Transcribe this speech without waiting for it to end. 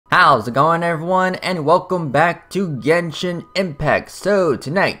How's it going, everyone, and welcome back to Genshin Impact. So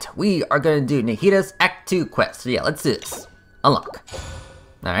tonight we are gonna do Nahita's Act 2 quest. So yeah, let's do this. Unlock.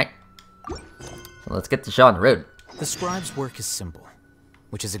 Alright. So let's get the show on the road. The scribe's work is simple,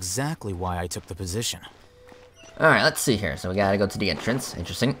 which is exactly why I took the position. Alright, let's see here. So we gotta go to the entrance.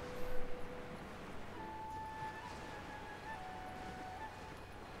 Interesting.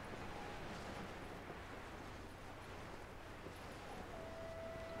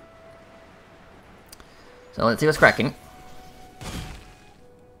 So let's see what's cracking.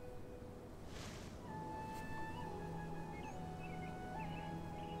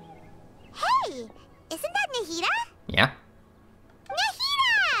 Hey! Isn't that Nahita? Yeah.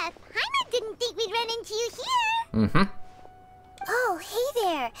 Nahita! Paimon didn't think we'd run into you here! Mm-hmm. Oh, hey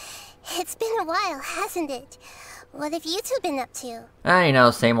there! It's been a while, hasn't it? What have you two been up to? You know,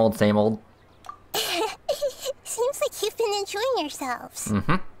 same old, same old. Seems like you've been enjoying yourselves.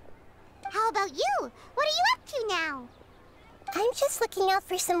 Mm-hmm. How about you? What are you up to now? I'm just looking out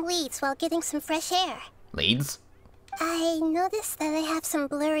for some leads while getting some fresh air. Leads? I noticed that I have some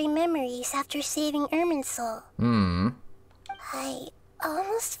blurry memories after saving Irminsul. I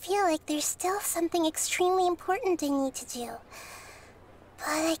almost feel like there's still something extremely important I need to do. But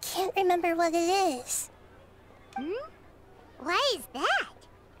I can't remember what it is. Why is that?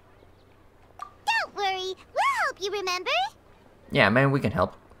 Don't worry, we'll help you remember. Yeah, man, we can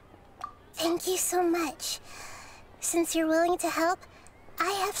help. Thank you so much. Since you're willing to help,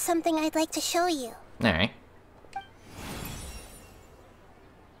 I have something I'd like to show you. Alright.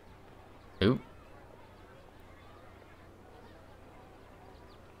 Ooh.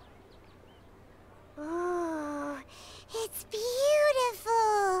 Oh, it's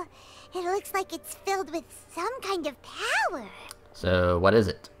beautiful. It looks like it's filled with some kind of power. So, what is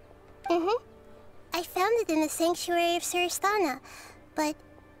it? I found it in the sanctuary of Suristana, but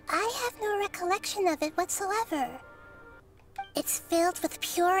I have no recollection of it whatsoever. It's filled with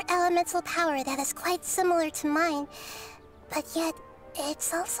pure elemental power that is quite similar to mine, but yet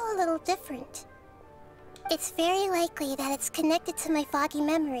it's also a little different. It's very likely that it's connected to my foggy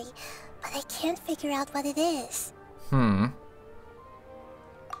memory, but I can't figure out what it is.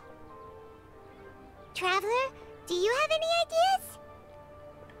 Traveler, do you have any ideas?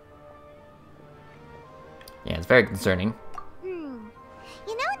 Yeah, it's very concerning.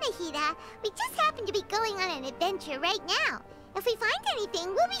 You know, Nahita, we just happen to be going on an adventure right now. If we find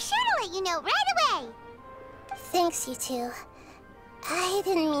anything, we'll be sure to let you know right away. Thanks, you two. I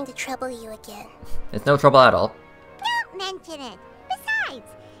didn't mean to trouble you again. It's no trouble at all. Don't mention it. Besides,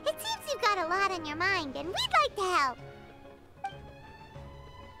 it seems you've got a lot on your mind, and we'd like to help.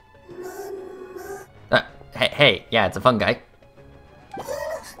 Hey, yeah, it's a fungi.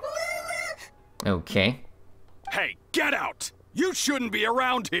 Okay. Hey, get out! You shouldn't be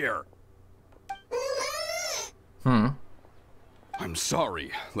around here! I'm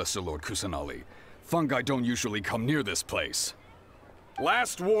sorry, Lesser Lord Kusanali. Fungi don't usually come near this place.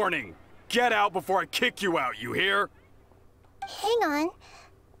 Last warning! Get out before I kick you out, you hear? Hang on.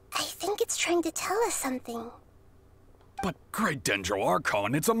 I think it's trying to tell us something. But Great Dendro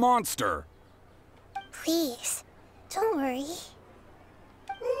Archon, it's a monster! Please, don't worry.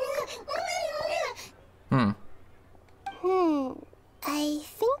 I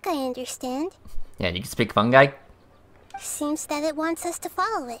think I understand. Yeah, you can speak fungi? Seems that it wants us to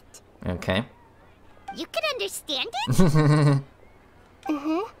follow it. Okay. You can understand it?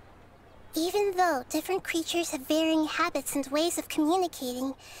 Even though different creatures have varying habits and ways of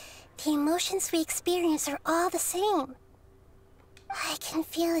communicating, the emotions we experience are all the same. I can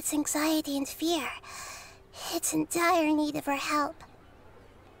feel its anxiety and fear. It's in dire need of our help.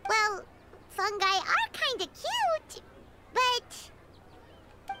 Well, fungi are kinda cute, but...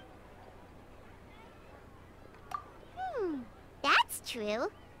 that's true.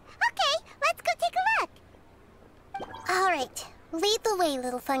 Okay, let's go take a look. Alright, lead the way,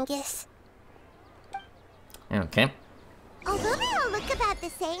 little fungus. Okay. Although they all look about the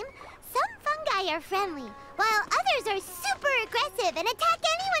same, some fungi are friendly, while others are super aggressive and attack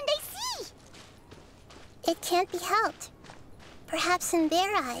anyone they see. It can't be helped. Perhaps in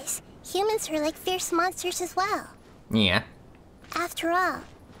their eyes, humans are like fierce monsters as well. Yeah. After all,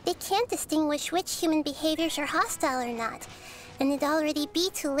 they can't distinguish which human behaviors are hostile or not, and it'd already be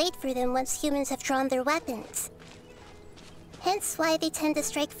too late for them once humans have drawn their weapons. Hence why they tend to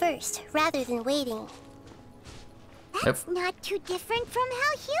strike first, rather than waiting. That's not too different from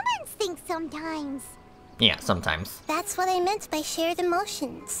how humans think sometimes. Yeah, sometimes. That's what I meant by shared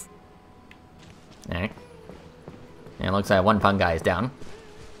emotions. Alright. Yeah, it looks like one fungi is down.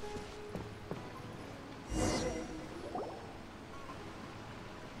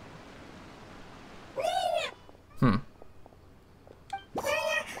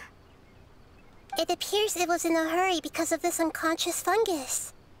 It appears it was in a hurry because of this unconscious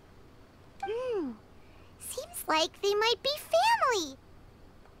fungus. Seems like they might be family.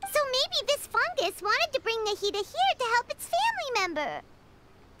 So maybe this fungus wanted to bring Nahida here to help its family member.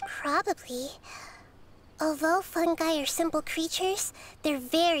 Probably. Although fungi are simple creatures, they're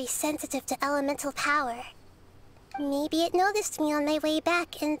very sensitive to elemental power. Maybe it noticed me on my way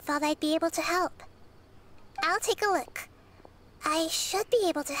back and thought I'd be able to help. I'll take a look. I should be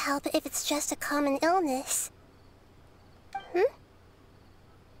able to help if it's just a common illness. What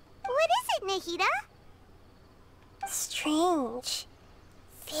is it, Nahida? Strange.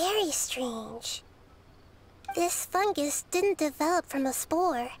 Very strange. This fungus didn't develop from a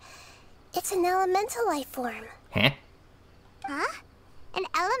spore. It's an elemental life form. Huh? Huh? An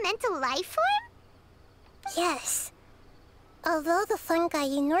elemental life form? Yes. Although the fungi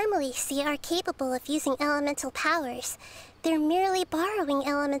you normally see are capable of using elemental powers, they're merely borrowing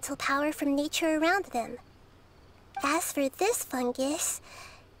elemental power from nature around them. As for this fungus,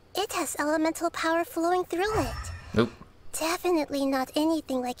 it has elemental power flowing through it. Nope. Definitely not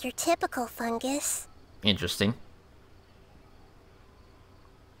anything like your typical fungus. Interesting.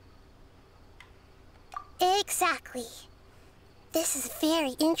 Exactly. This is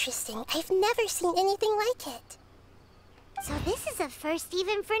very interesting. I've never seen anything like it. So this is a first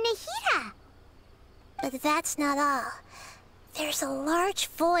even for Nahida. But that's not all. There's a large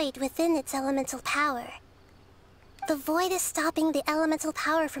void within its elemental power. The void is stopping the elemental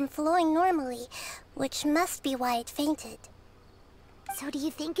power from flowing normally, which must be why it fainted. So do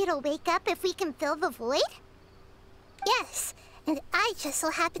you think it'll wake up if we can fill the void? Yes, and I just so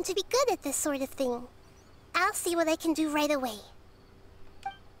happen to be good at this sort of thing. I'll see what I can do right away.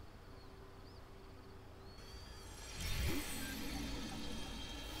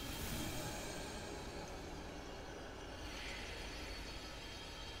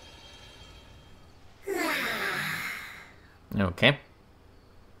 Okay.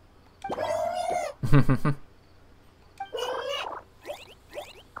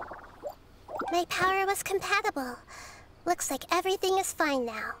 My power was compatible. Looks like everything is fine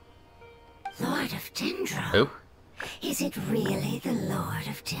now. Lord of Dendro? Oh. Is it really the Lord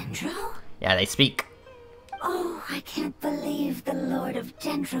of Dendro? Yeah, they speak. Oh, I can't believe the Lord of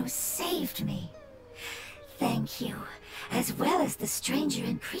Dendro saved me. Thank you, as well as the stranger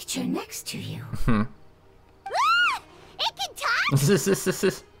and creature next to you. It can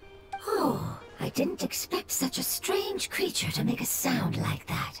talk? Oh, I didn't expect such a strange creature to make a sound like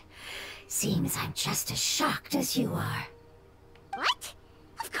that. Seems I'm just as shocked as you are. What?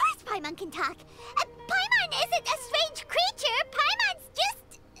 Of course Paimon can talk. Paimon isn't a strange creature. Paimon's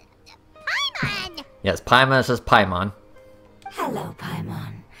just... Paimon! Yes, Paimon is just Paimon. Hello,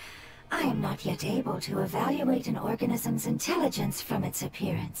 Paimon. I am not yet able to evaluate an organism's intelligence from its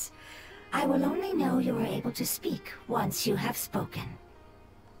appearance. I will only know you are able to speak once you have spoken.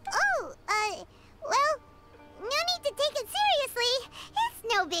 Oh, well, no need to take it seriously.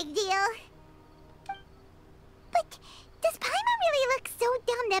 It's no big deal. But does Paimon really look so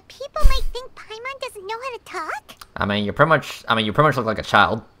dumb that people might think Paimon doesn't know how to talk? I mean, you pretty much look like a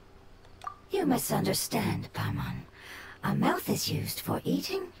child. You misunderstand, Paimon. A mouth is used for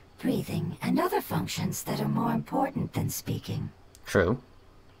eating, breathing, and other functions that are more important than speaking. True.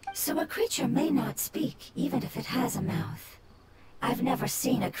 So a creature may not speak, even if it has a mouth. I've never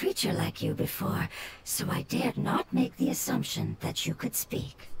seen a creature like you before, so I dared not make the assumption that you could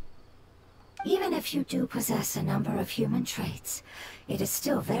speak. Even if you do possess a number of human traits, it is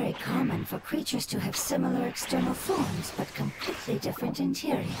still very common for creatures to have similar external forms but completely different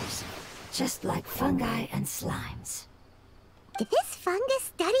interiors, just like fungi and slimes. Did this fungus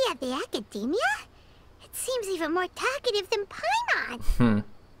study at the academia? It seems even more talkative than Paimon.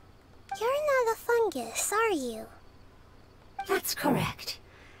 You're not a fungus, are you? That's correct.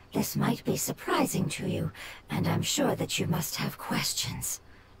 This might be surprising to you, and I'm sure that you must have questions.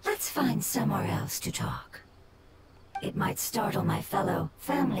 Let's find somewhere else to talk. It might startle my fellow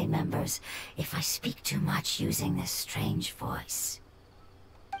family members if I speak too much using this strange voice.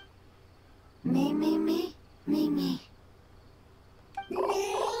 Me, me, me, me, me.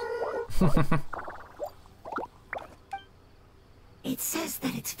 It says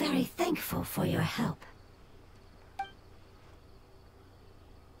that it's very thankful for your help.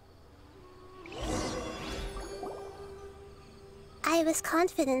 I was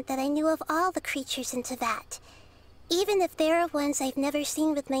confident that I knew of all the creatures in Teyvat. Even if there are ones I've never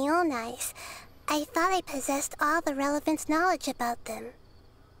seen with my own eyes, I thought I possessed all the relevant knowledge about them.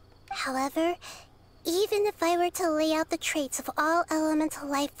 However, even if I were to lay out the traits of all elemental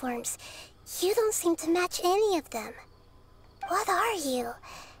life forms, You don't seem to match any of them. What are you?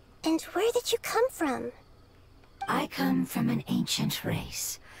 And where did you come from? I come from an ancient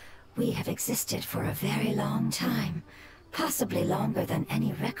race. We have existed for a very long time, possibly longer than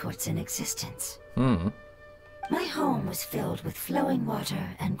any records in existence. My home was filled with flowing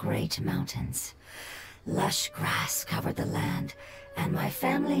water and great mountains. Lush grass covered the land, and my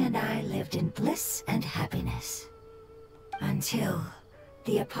family and I lived in bliss and happiness. Until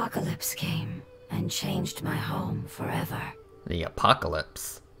the apocalypse came and changed my home forever. The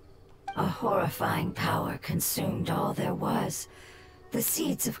apocalypse? A horrifying power consumed all there was. The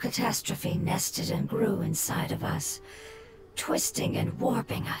seeds of catastrophe nested and grew inside of us, twisting and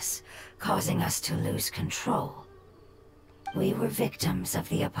warping us, causing us to lose control. We were victims of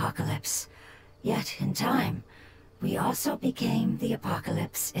the apocalypse, yet in time, we also became the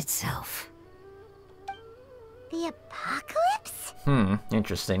apocalypse itself. The apocalypse?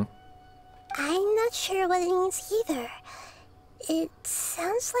 Interesting. I'm not sure what it means either. It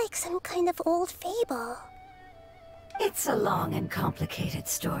sounds like some kind of old fable. It's a long and complicated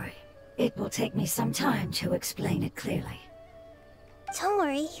story. It will take me some time to explain it clearly. Don't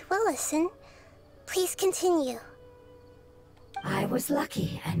worry, we'll listen. Please continue. I was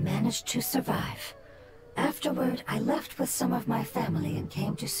lucky and managed to survive. Afterward, I left with some of my family and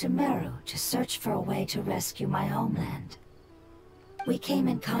came to Sumeru to search for a way to rescue my homeland. We came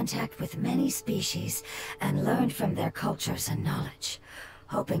in contact with many species and learned from their cultures and knowledge,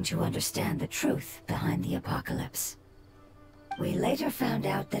 hoping to understand the truth behind the apocalypse. We later found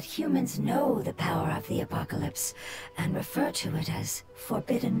out that humans know the power of the apocalypse and refer to it as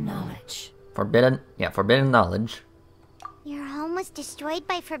forbidden knowledge. Forbidden knowledge. Your home was destroyed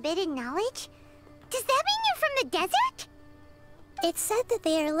by forbidden knowledge? Does that mean you're from the desert? It said that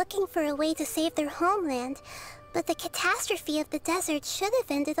they are looking for a way to save their homeland, but the catastrophe of the desert should have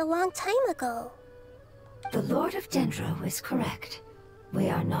ended a long time ago. The Lord of Dendro is correct. We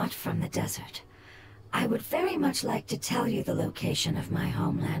are not from the desert. I would very much like to tell you the location of my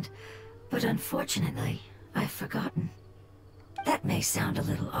homeland, but unfortunately, I've forgotten. That may sound a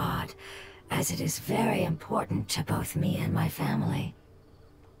little odd, as it is very important to both me and my family.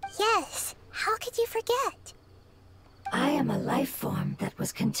 Yes, how could you forget? I am a life form that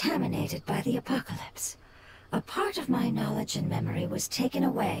was contaminated by the apocalypse. A part of my knowledge and memory was taken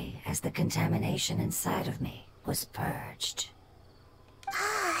away as the contamination inside of me was purged.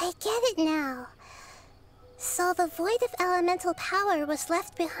 Ah, I get it now. So the void of elemental power was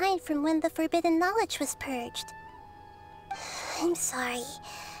left behind from when the forbidden knowledge was purged. I'm sorry.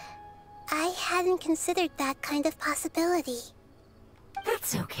 I hadn't considered that kind of possibility.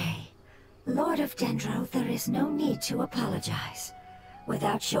 That's okay. Lord of Dendro, there is no need to apologize.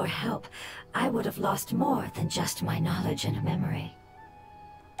 Without your help, I would have lost more than just my knowledge and memory.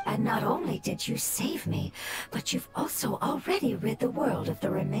 And not only did you save me, but you've also already rid the world of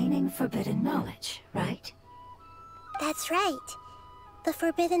the remaining forbidden knowledge, right? That's right. The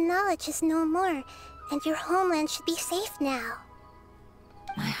forbidden knowledge is no more, and your homeland should be safe now.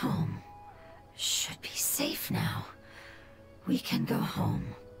 My home should be safe now. We can go home.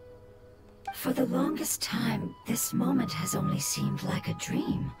 For the longest time, this moment has only seemed like a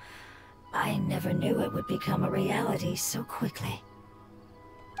dream. I never knew it would become a reality so quickly.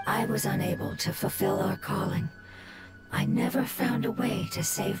 I was unable to fulfill our calling. I never found a way to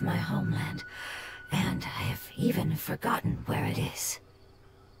save my homeland, and I have even forgotten where it is.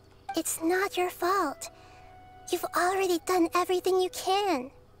 It's not your fault. You've already done everything you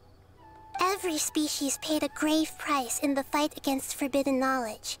can. Every species paid a grave price in the fight against forbidden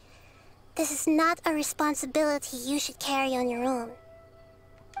knowledge. This is not a responsibility you should carry on your own.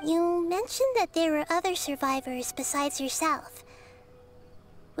 You mentioned that there were other survivors besides yourself.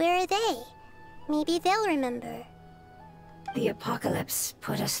 Where are they? Maybe they'll remember. The apocalypse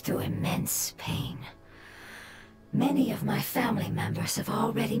put us through immense pain. Many of my family members have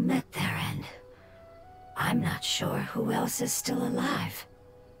already met their end. I'm not sure who else is still alive.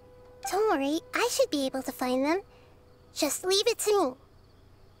 Don't worry, I should be able to find them. Just leave it to me.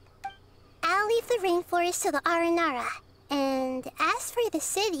 I'll leave the rainforest to the Aranara. And as for the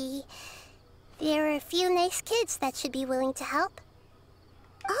city, there are a few nice kids that should be willing to help.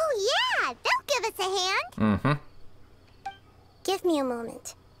 Oh yeah, they'll give us a hand. Give me a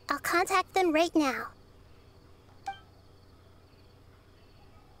moment. I'll contact them right now.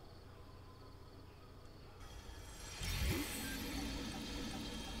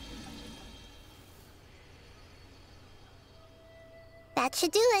 That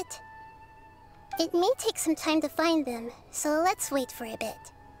should do it. It may take some time to find them, so let's wait for a bit.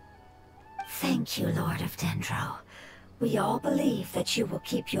 Thank you, Lord of Dendro. We all believe that you will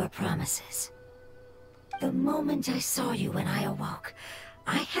keep your promises. The moment I saw you when I awoke,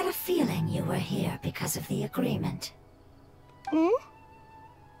 I had a feeling you were here because of the agreement. Hmm?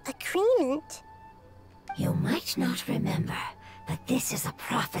 Agreement? You might not remember, but this is a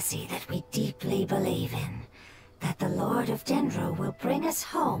prophecy that we deeply believe in. That the Lord of Dendro will bring us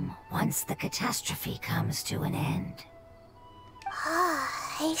home once the catastrophe comes to an end.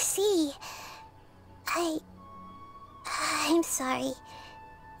 Ah, I see. I'm sorry.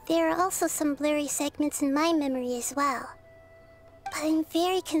 There are also some blurry segments in my memory as well. But I'm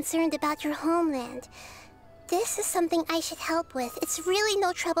very concerned about your homeland. This is something I should help with. It's really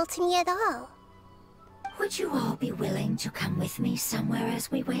no trouble to me at all. Would you all be willing to come with me somewhere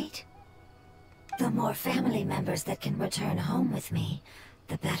as we wait? The more family members that can return home with me,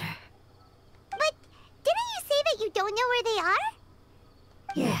 the better. But didn't you say that you don't know where they are?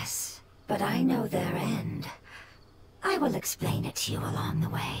 Yes, but I know their end. I will explain it to you along the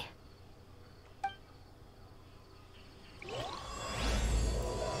way.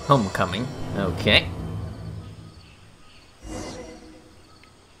 Homecoming. Okay.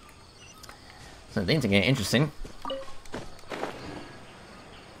 So things are getting interesting.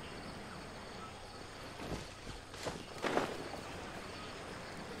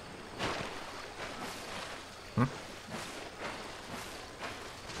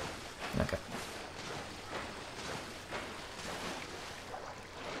 Okay.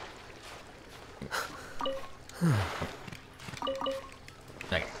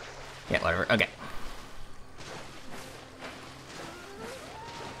 Okay. Yeah, whatever. Okay.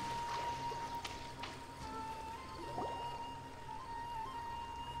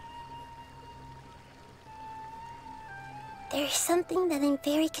 There's something that I'm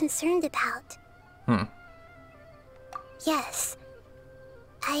very concerned about. Yes.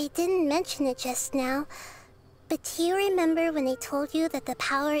 I didn't mention it just now, but do you remember when I told you that the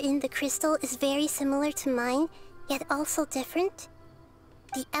power in the crystal is very similar to mine, yet also different?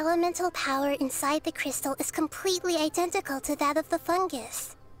 The elemental power inside the crystal is completely identical to that of the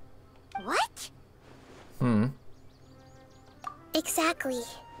fungus. What? Exactly.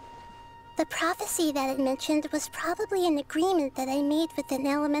 The prophecy that it mentioned was probably an agreement that I made with an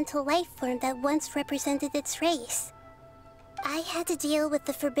elemental life form that once represented its race. I had to deal with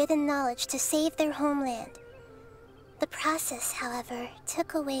the forbidden knowledge to save their homeland. The process, however,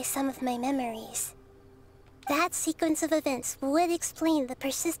 took away some of my memories. That sequence of events would explain the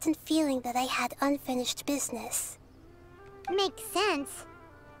persistent feeling that I had unfinished business. Makes sense.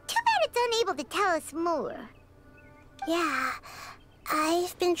 Too bad it's unable to tell us more. Yeah,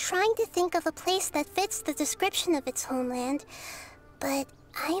 I've been trying to think of a place that fits the description of its homeland, but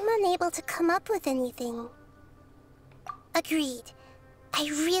I'm unable to come up with anything. Agreed. I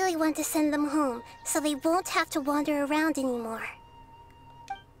really want to send them home, so they won't have to wander around anymore.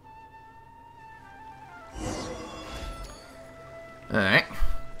 Alright.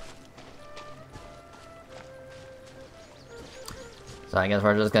 So I guess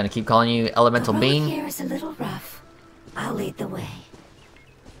we're just gonna keep calling you Elemental The road Being. here is a little rough. I'll lead the way.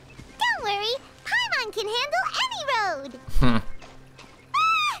 Don't worry, Paimon can handle any road.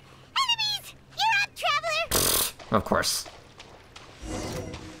 Ah! Enemies! You're up, traveler! Of course.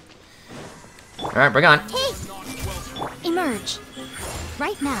 Alright, bring on. Hey! Emerge.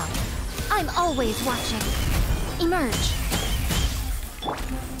 Right now. I'm always watching. Emerge.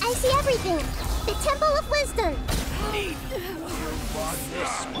 I see everything! The Temple of Wisdom!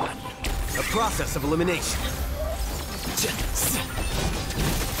 A process of elimination.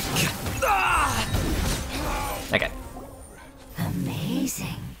 Okay. Amazing.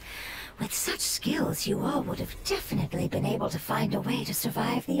 With such skills, you all would have definitely been able to find a way to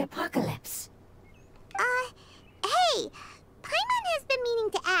survive the apocalypse. Hey! Paimon has been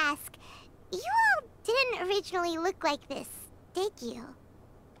meaning to ask. You all didn't originally look like this, did you?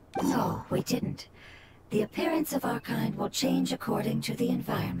 No, we didn't. The appearance of our kind will change according to the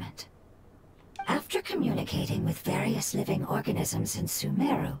environment. After communicating with various living organisms in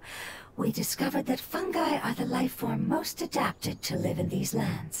Sumeru, we discovered that fungi are the life form most adapted to live in these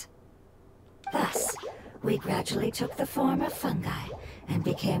lands. Thus, we gradually took the form of fungi and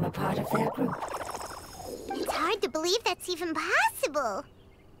became a part of their group. It's hard to believe that's even possible.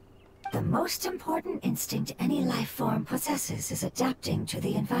 The most important instinct any life form possesses is adapting to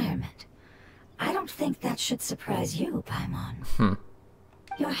the environment. I don't think that should surprise you, Paimon.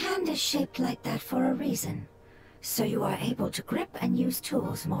 Your hand is shaped like that for a reason, so you are able to grip and use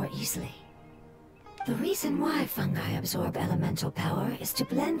tools more easily. The reason why fungi absorb elemental power is to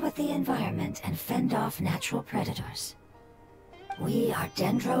blend with the environment and fend off natural predators. We are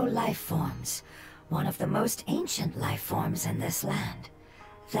dendro life forms, one of the most ancient life forms in this land.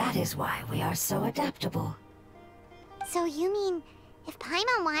 That is why we are so adaptable. So you mean, if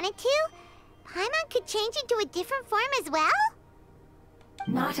Paimon wanted to, Paimon could change into a different form as well?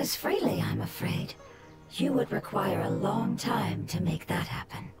 Not as freely, I'm afraid. You would require a long time to make that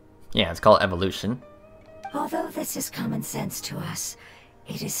happen. Yeah, it's called evolution. Although this is common sense to us,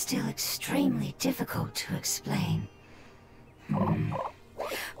 it is still extremely difficult to explain.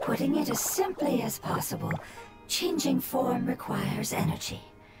 Putting it as simply as possible, changing form requires energy,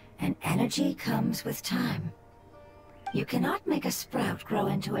 and energy comes with time. You cannot make a sprout grow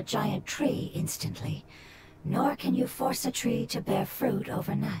into a giant tree instantly, nor can you force a tree to bear fruit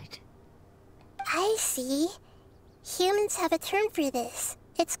overnight. I see. Humans have a term for this.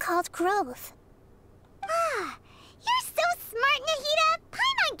 It's called growth. Ah, you're so smart, Nahida!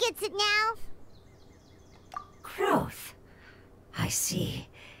 Paimon gets it now! Growth. I see.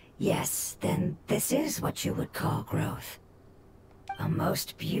 Yes, then this is what you would call growth. A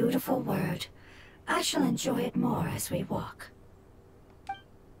most beautiful word. I shall enjoy it more as we walk.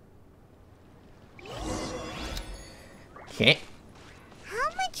 Okay. How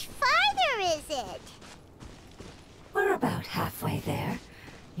much farther is it? We're about halfway there.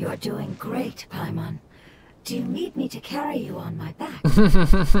 You're doing great, Paimon. Do you need me to carry you on my back?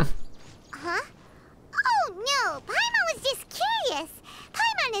 Huh? Oh no, Paimon was just curious.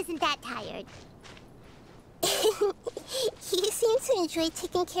 Paimon isn't that tired. You seem to enjoy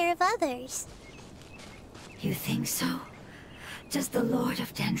taking care of others. You think so? Does the Lord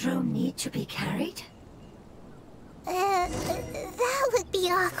of Dendro need to be carried? That would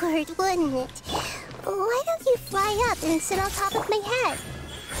be awkward, wouldn't it? Why don't you fly up and sit on top of my head?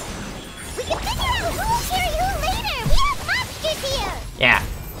 We can figure out who will carry who later! We have monsters here! Yeah.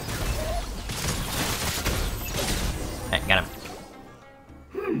 Alright, got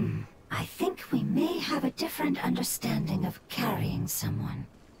him. I think we may have a different understanding of carrying someone.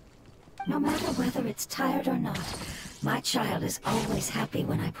 No matter whether it's tired or not, my child is always happy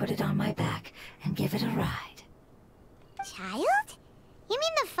when I put it on my back and give it a ride. Child? You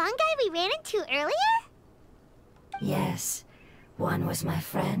mean the fungi we ran into earlier? Yes, one was my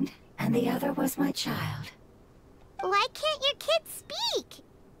friend, and the other was my child. Why can't your kid speak?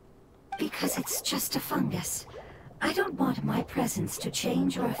 Because it's just a fungus. I don't want my presence to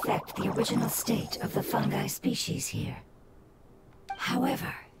change or affect the original state of the fungi species here.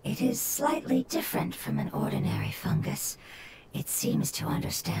 However, it is slightly different from an ordinary fungus. It seems to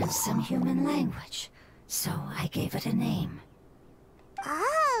understand some human language, so I gave it a name.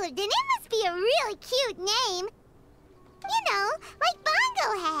 Oh, then it must be a really cute name. You know, like Bongo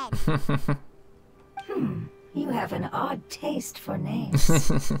Head. You have an odd taste for names.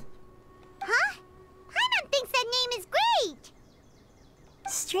 Huh? Paimon thinks that name is great.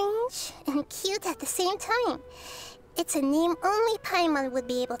 Strange and cute at the same time. It's a name only Paimon would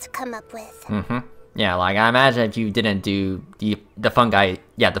be able to come up with. Yeah, like I imagine if you didn't do the fungi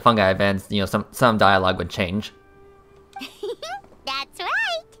events, you know, some dialogue would change. That's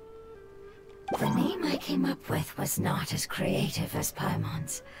right. The name I came up with was not as creative as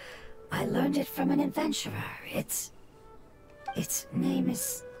Paimon's. I learned it from an adventurer. Its name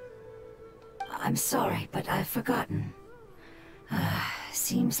is... I'm sorry, but I've forgotten.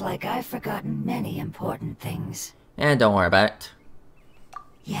 Seems like I've forgotten many important things. And don't worry about it.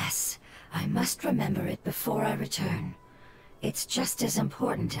 Yes, I must remember it before I return. It's just as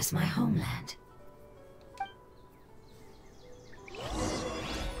important as my homeland.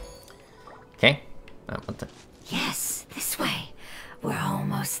 Okay. What the... Yes, this way. We're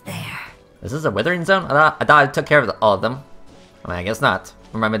almost there. Is this a withering zone? I thought I took care of all of them. I mean, I guess not.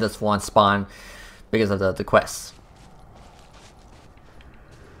 Remember, this one spawned because of the quests.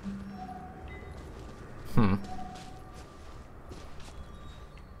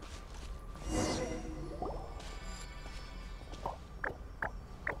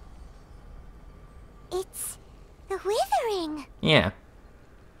 It's the Withering. Yeah.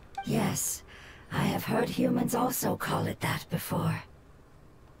 Yes, I have heard humans also call it that before.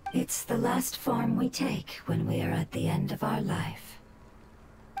 It's the last form we take when we are at the end of our life.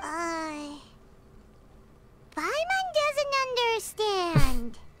 Paimon doesn't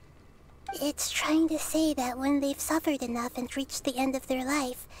understand. It's trying to say that when they've suffered enough and reached the end of their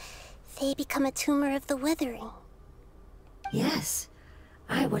life, they become a tumor of the Withering. Yes,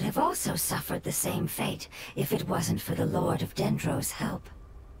 I would have also suffered the same fate if it wasn't for the Lord of Dendro's help.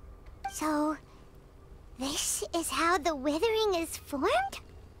 So, this is how the Withering is formed?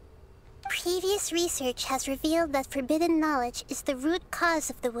 Previous research has revealed that forbidden knowledge is the root cause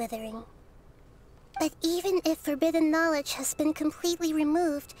of the Withering. But even if forbidden knowledge has been completely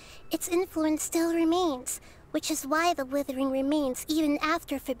removed, its influence still remains, which is why the withering remains even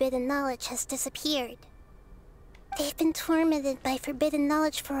after forbidden knowledge has disappeared. They've been tormented by forbidden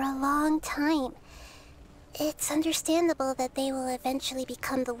knowledge for a long time. It's understandable that they will eventually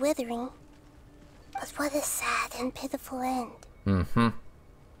become the withering. But what a sad and pitiful end. Mm-hmm.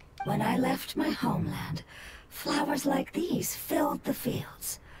 When I left my homeland, flowers like these filled the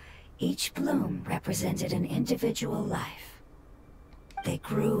fields. Each bloom represented an individual life. They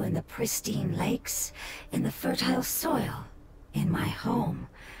grew in the pristine lakes, in the fertile soil, in my home,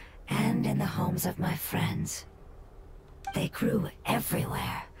 and in the homes of my friends. They grew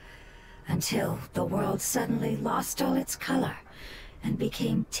everywhere, until the world suddenly lost all its color and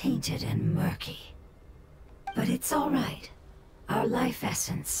became tainted and murky. But it's all right. Our life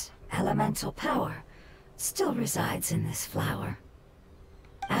essence, elemental power, still resides in this flower.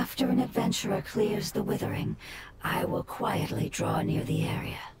 After an adventurer clears the withering, I will quietly draw near the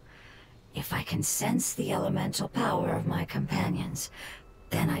area. If I can sense the elemental power of my companions,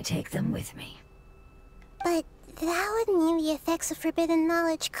 then I take them with me. But that would mean the effects of forbidden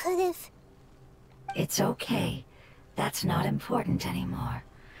knowledge could have... It's okay. That's not important anymore.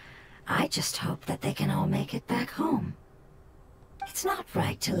 I just hope that they can all make it back home. It's not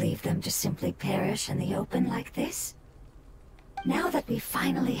right to leave them to simply perish in the open like this. Now that we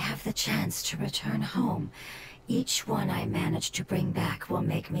finally have the chance to return home, each one I manage to bring back will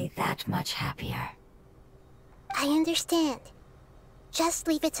make me that much happier. I understand. Just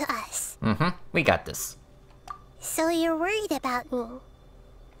leave it to us. Mm-hmm. We got this. So you're worried about me?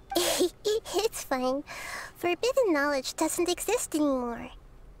 It's fine. Forbidden knowledge doesn't exist anymore.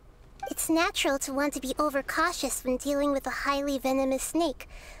 It's natural to want to be overcautious when dealing with a highly venomous snake,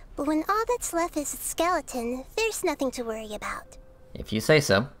 but when all that's left is its skeleton, there's nothing to worry about. If you say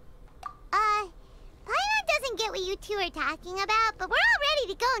so. Paimon doesn't get what you two are talking about, but we're all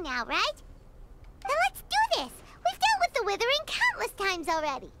ready to go now, right? Then let's do this! We've dealt with the withering countless times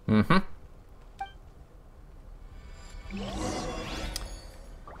already! Mm-hmm.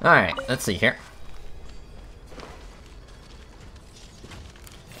 Alright, let's see here.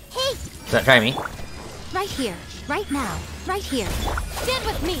 Hey! Don't try me. Right here, right now, right here. Stand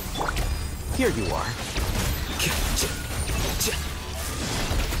with me! Here you are.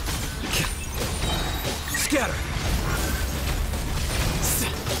 Scatter.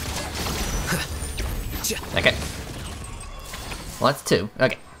 Okay. Well, that's two.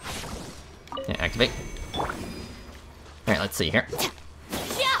 Okay. Yeah, activate. Alright, let's see here.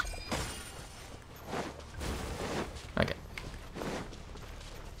 Okay.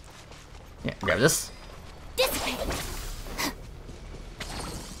 Yeah, grab this. Dissipate!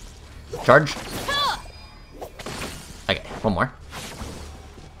 Charge. Okay, one more.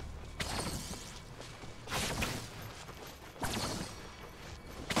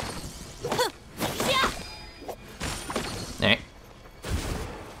 Alright.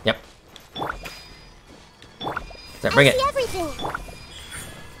 Yep. So bring it. See everything!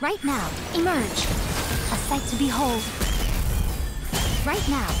 Right now, emerge. A sight to behold. Right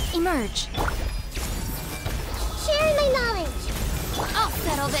now, emerge. Share my knowledge! I'll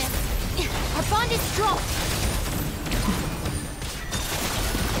settle this. Our bond is strong.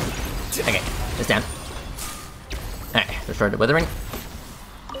 Okay, it's down. Alright, destroy the withering.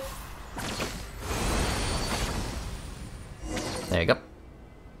 There you go.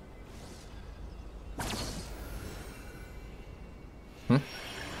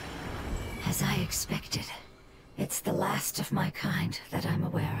 As I expected, it's the last of my kind that I'm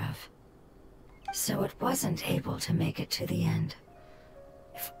aware of. So it wasn't able to make it to the end.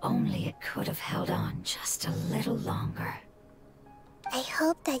 If only it could have held on just a little longer. I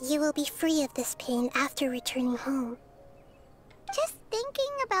hope that you will be free of this pain after returning home. Just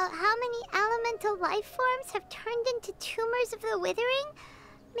thinking about how many elemental life forms have turned into tumors of the withering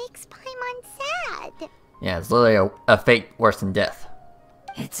makes Paimon sad. Yeah, it's literally a fate worse than death.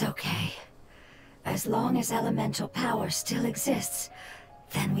 It's okay. As long as elemental power still exists,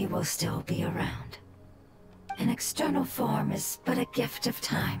 then we will still be around. An external form is but a gift of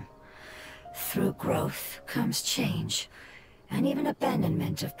time. Through growth comes change, and even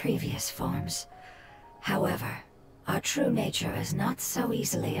abandonment of previous forms. However, our true nature is not so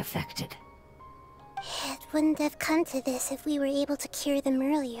easily affected. It wouldn't have come to this if we were able to cure them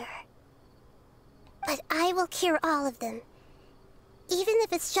earlier. But I will cure all of them. Even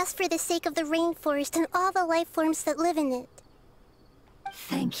if it's just for the sake of the rainforest and all the life forms that live in it.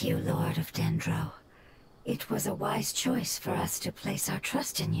 Thank you, Lord of Dendro. It was a wise choice for us to place our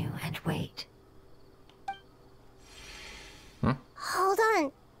trust in you and wait. Hold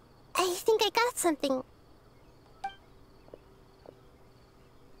on. I think I got something.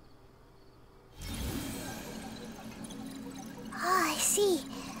 Oh, I see.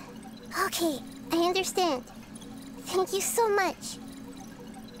 Okay, I understand. Thank you so much.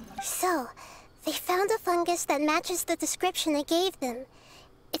 So, they found a fungus that matches the description I gave them.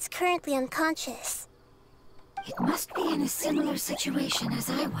 It's currently unconscious. It must be in a similar situation as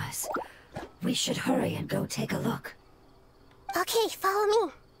I was. We should hurry and go take a look. Okay, follow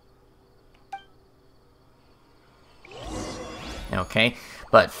me. Okay,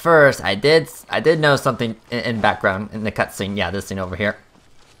 but first I did know something in background in the cutscene. Yeah, this thing over here.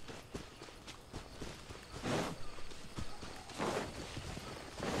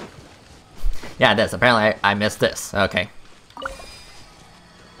 Yeah, it is. Apparently I missed this. Okay.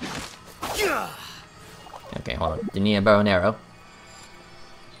 Okay, hold on. Do you need a bow and arrow?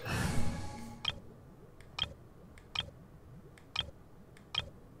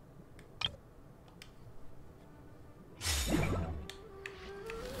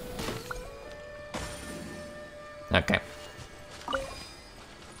 Okay.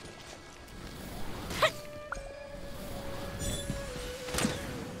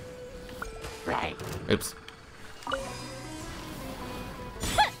 Right. Oops.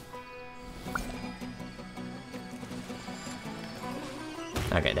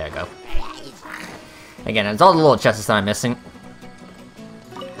 Okay, there we go. Again, it's all the little chests that I'm missing.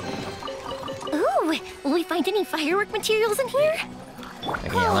 Ooh, will we find any firework materials in here?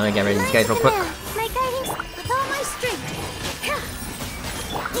 Okay, yeah, let me get rid of these guys real quick. My guidance with all my strength.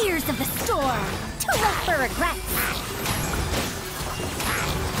 Ears of the storm. Too late for regrets.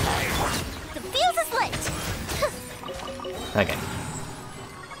 The fuse is lit. Okay.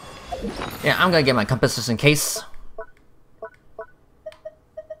 Yeah, I'm gonna get my compass just in case.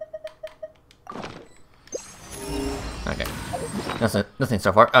 Okay. Nothing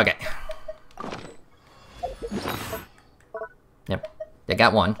so far. Okay. Yep. They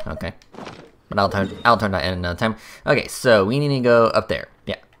got one. Okay. But I'll turn that in another time. Okay, so we need to go up there.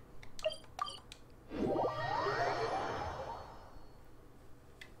 Yeah.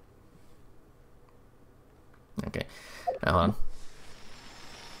 Okay. Now hold on.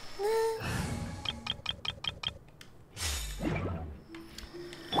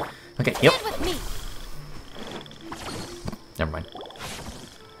 Okay, yep. Stand with me. Never mind.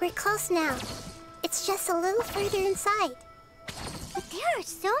 We're close now. It's just a little further inside. But there are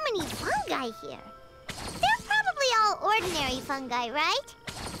so many fungi here. They're probably all ordinary fungi, right?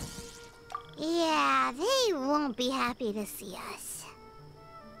 Yeah, they won't be happy to see us.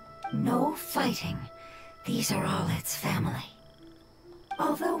 No fighting. These are all its family.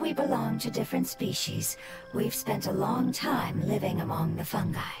 Although we belong to different species, we've spent a long time living among the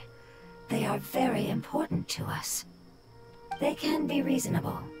fungi. They are very important to us. They can be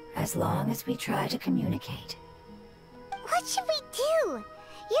reasonable, as long as we try to communicate. What should we do?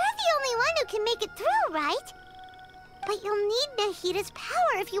 You're the only one who can make it through, right? But you'll need Nahita's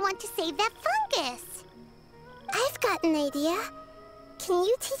power if you want to save that fungus. I've got an idea. Can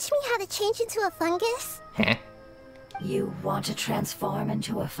you teach me how to change into a fungus? Heh. You want to transform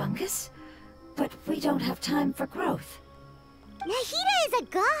into a fungus? But we don't have time for growth. Nahita is a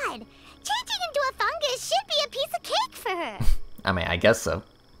god. Changing into a fungus should be a piece of cake for her. I mean, I guess so.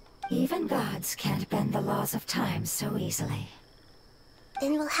 Even gods can't bend the laws of time so easily.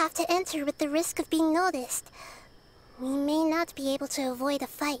 Then we'll have to enter with the risk of being noticed. We may not be able to avoid a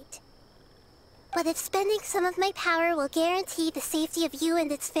fight. But if spending some of my power will guarantee the safety of you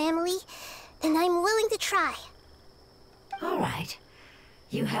and its family, then I'm willing to try. All right.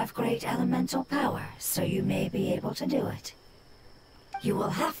 You have great elemental power, so you may be able to do it. You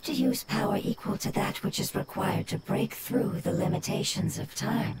will have to use power equal to that which is required to break through the limitations of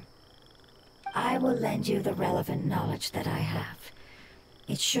time. I will lend you the relevant knowledge that I have.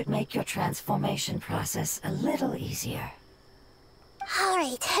 It should make your transformation process a little easier.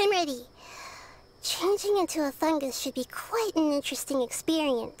 Alright, I'm ready. Changing into a fungus should be quite an interesting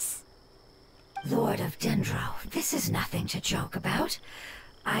experience. Lord of Dendro, this is nothing to joke about.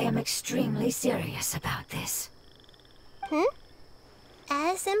 I am extremely serious about this.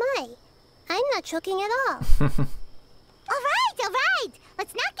 As am I. I'm not joking at all. All right.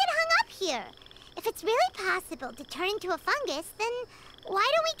 Let's not get hung up here. If it's really possible to turn into a fungus, then why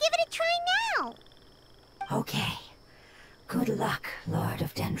don't we give it a try now? Okay. Good luck, Lord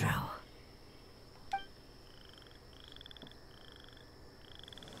of Dendro.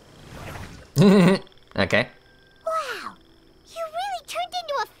 Okay. Wow, you really turned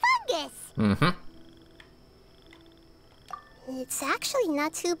into a fungus! Mm-hmm. It's actually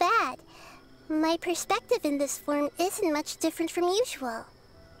not too bad. My perspective in this form isn't much different from usual.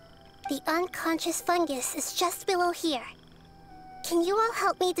 The unconscious fungus is just below here. Can you all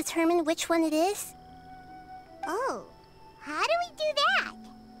help me determine which one it is? Oh, how do we do that?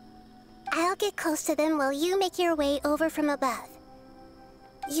 I'll get close to them while you make your way over from above.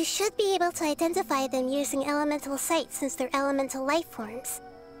 You should be able to identify them using elemental sight since they're elemental life forms.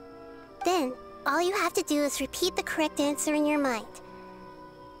 Then, all you have to do is repeat the correct answer in your mind.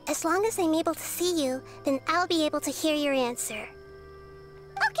 As long as I'm able to see you, then I'll be able to hear your answer.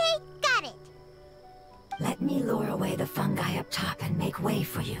 Okay, got it. Let me lure away the fungi up top and make way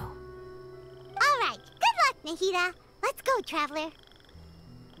for you. All right, good luck, Nahida. Let's go, Traveler.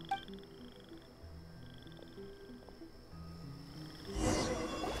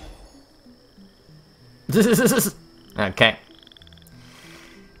 Okay.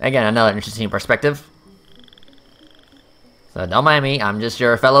 Again, another interesting perspective. So don't mind me, I'm just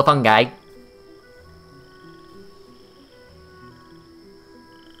your fellow fungi.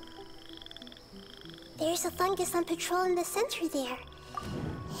 There's a fungus on patrol in the center there.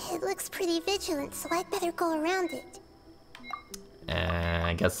 It looks pretty vigilant, so I'd better go around it.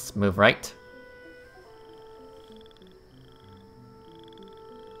 I guess move right.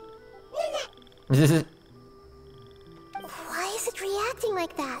 Why is it reacting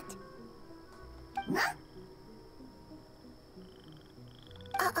like that?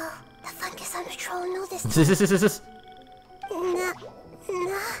 Uh-oh, the fungus on patrol noticed.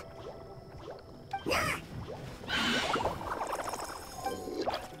 Nah.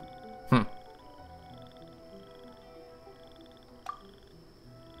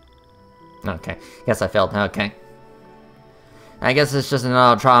 Okay, guess I failed. Okay. I guess it's just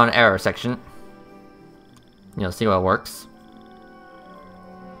another trial and error section. You'll see what works.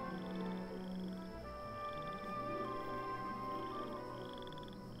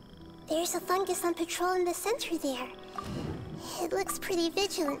 There's a fungus on patrol in the center there. It looks pretty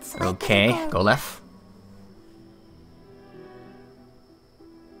vigilant, so Okay, I'd better go left.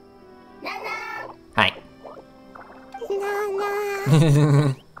 Hi.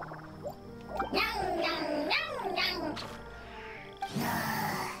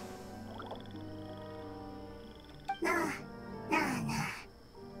 Nah.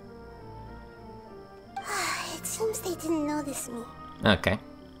 It seems they didn't notice me. Okay.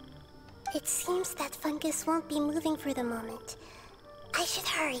 It seems that fungus won't be moving for the moment. I should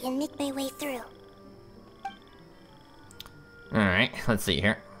hurry and make my way through. Alright, let's see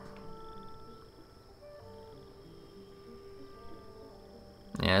here.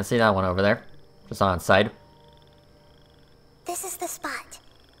 Yeah, I see that one over there. Just on its side. This is the spot.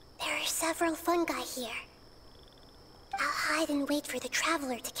 There are several fungi here. I'll hide and wait for the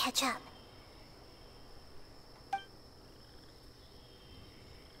traveler to catch up.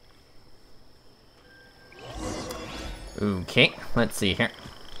 Okay, let's see here.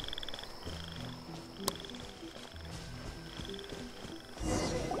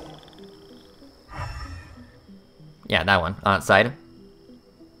 Yeah, that one, on its side.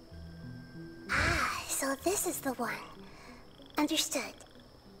 Ah, so this is the one. Understood.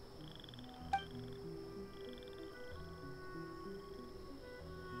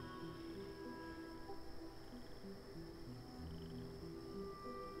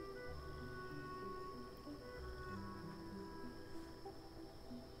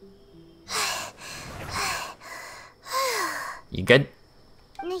 You good?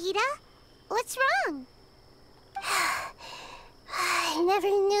 Nahida, what's wrong? I never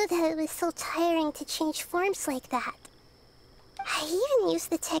knew that it was so tiring to change forms like that. I even used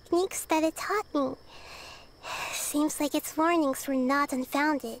the techniques that it taught me. Seems like its warnings were not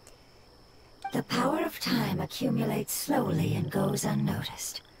unfounded. The power of time accumulates slowly and goes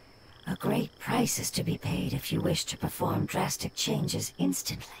unnoticed. A great price is to be paid if you wish to perform drastic changes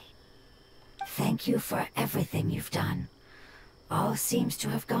instantly. Thank you for everything you've done. All seems to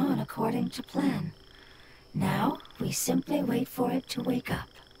have gone according to plan. Now, we simply wait for it to wake up.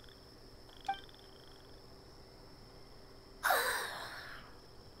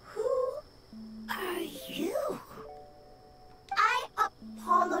 Who are you? I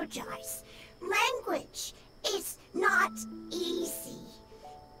apologize. Language is not easy.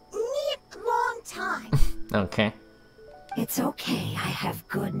 Need long time. Okay. It's okay, I have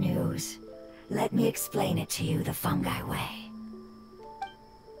good news. Let me explain it to you the fungi way.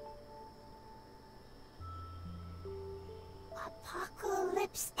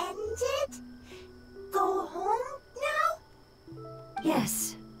 Apocalypse ended? Go home now?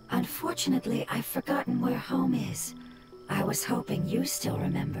 Yes. Unfortunately, I've forgotten where home is. I was hoping you still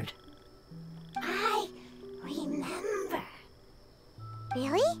remembered. I remember.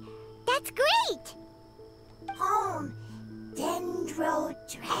 Really? That's great! Home, Dendro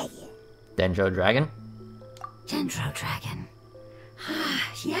Dragon. Dendro Dragon? Dendro Dragon.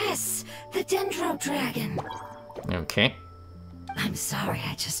 Ah, yes, the Dendro Dragon. Okay. I'm sorry,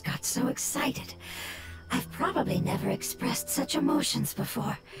 I just got so excited. I've probably never expressed such emotions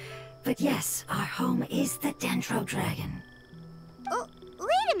before. But yes, our home is the Dendro Dragon. Oh,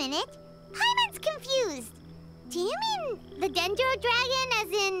 wait a minute. Paimon's confused. Do you mean the Dendro Dragon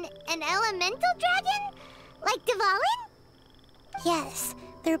as in an elemental dragon? Like Dvalin? Yes,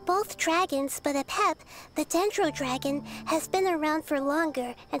 they're both dragons, but Apep, the Dendro Dragon, has been around for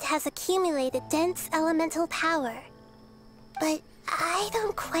longer and has accumulated dense elemental power. But I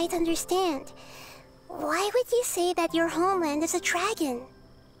don't quite understand. Why would you say that your homeland is a dragon?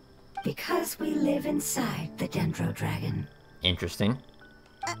 Because we live inside the Dendro Dragon. Interesting.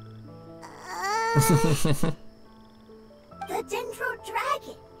 The Dendro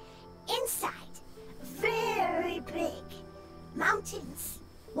Dragon. Inside. Very big. Mountains.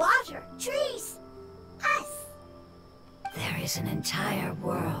 Water. Trees. Us. There is an entire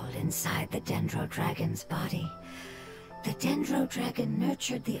world inside the Dendro Dragon's body. The Dendro Dragon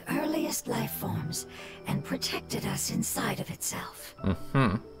nurtured the earliest life forms and protected us inside of itself.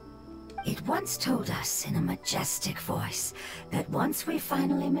 It once told us in a majestic voice that once we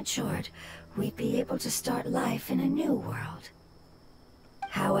finally matured, we'd be able to start life in a new world.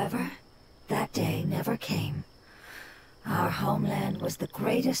 However, that day never came. Our homeland was the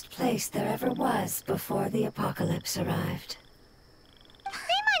greatest place there ever was before the apocalypse arrived.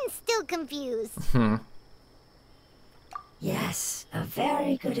 Paimon's still confused. Yes, a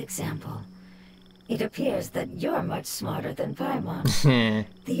very good example. It appears that you're much smarter than Paimon.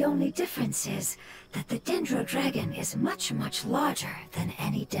 The only difference is that the Dendro Dragon is much, much larger than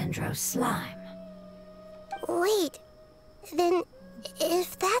any Dendro slime. Wait, then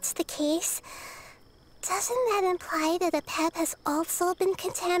if that's the case, doesn't that imply that Apep has also been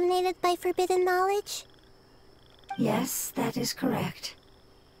contaminated by forbidden knowledge? Yes, that is correct.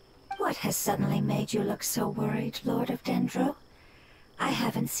 What has suddenly made you look so worried, Lord of Dendro? I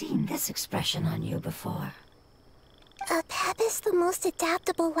haven't seen this expression on you before. Apep is the most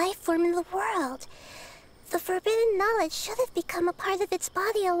adaptable life form in the world. The forbidden knowledge should have become a part of its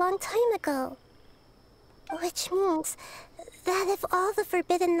body a long time ago. Which means that if all the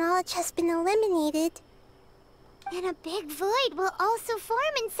forbidden knowledge has been eliminated, then a big void will also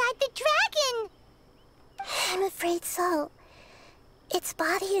form inside the dragon! I'm afraid so. Its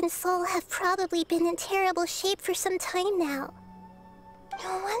body and soul have probably been in terrible shape for some time now.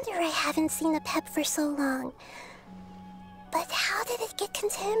 No wonder I haven't seen Apep for so long. But how did it get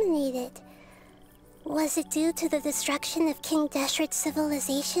contaminated? Was it due to the destruction of King Deshret's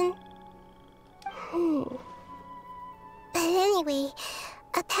civilization? But anyway,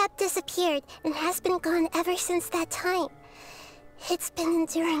 Apep disappeared and has been gone ever since that time. It's been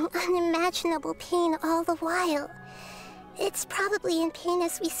enduring unimaginable pain all the while. It's probably in pain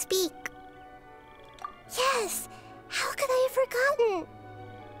as we speak. Yes! How could I have forgotten?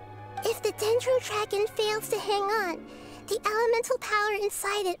 If the Dendro Dragon fails to hang on, the elemental power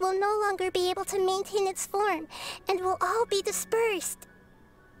inside it will no longer be able to maintain its form, and will all be dispersed.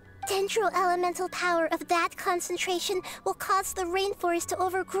 Dendro elemental power of that concentration will cause the rainforest to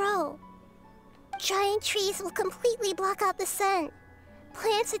overgrow. Giant trees will completely block out the sun.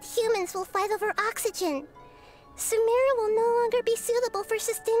 Plants and humans will fight over oxygen. Sumeru will no longer be suitable for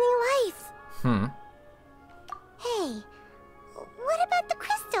sustaining life. Hey, what about the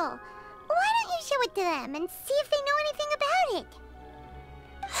crystal? Why don't you show it to them and see if they know anything about it?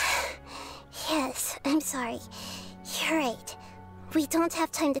 Yes, I'm sorry. You're right. We don't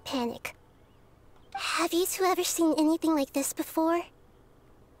have time to panic. Have you two ever seen anything like this before?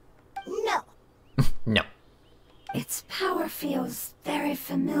 No. No. Its power feels very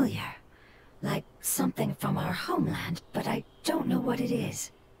familiar. Like something from our homeland, but I don't know what it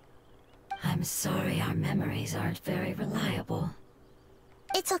is. I'm sorry our memories aren't very reliable.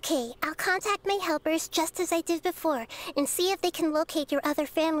 It's okay. I'll contact my helpers just as I did before and see if they can locate your other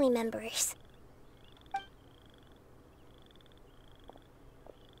family members.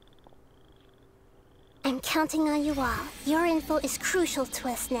 I'm counting on you all. Your info is crucial to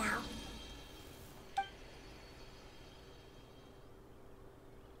us now.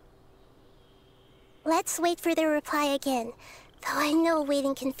 Let's wait for their reply again, though I know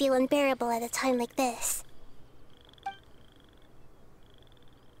waiting can feel unbearable at a time like this.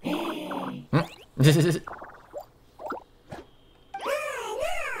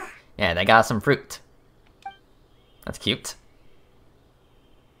 Yeah, they got some fruit. That's cute.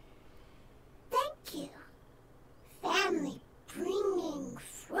 Thank you. Family bringing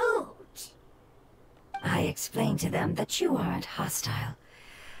fruit. I explained to them that you aren't hostile.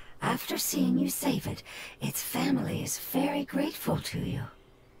 After seeing you save it, its family is very grateful to you.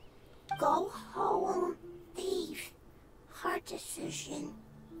 Go home. Leave. Hard decision.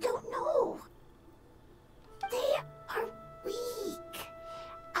 Don't know. They are weak.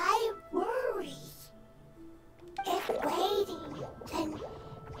 I worry. If waiting, then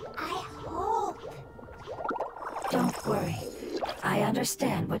I hope. Don't worry. I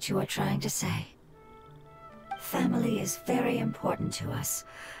understand what you are trying to say. Family is very important to us,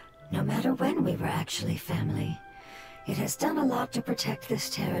 no matter when we were actually family. It has done a lot to protect this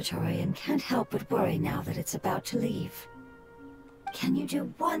territory and can't help but worry now that it's about to leave. Can you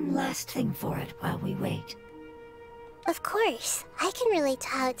do one last thing for it while we wait? Of course, I can relate to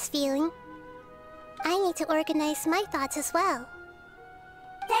how it's feeling. I need to organize my thoughts as well.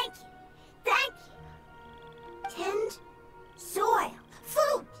 Thank you. Thank you. Tend soil.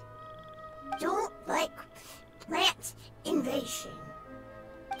 Food. Don't like plant invasion.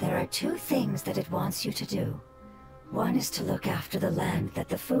 There are two things that it wants you to do. One is to look after the land that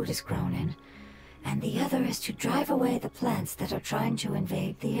the food is grown in, and the other is to drive away the plants that are trying to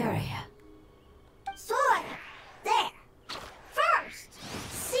invade the area. Soil. There. First.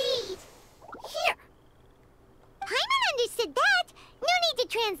 Seed. Here. Paimon understood that. No need to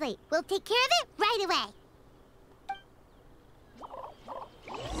translate. We'll take care of it right away.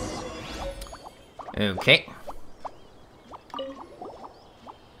 Okay.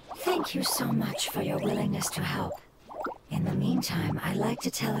 Thank you so much for your willingness to help. In the meantime, I'd like to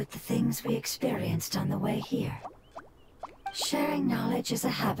tell it the things we experienced on the way here. Sharing knowledge is a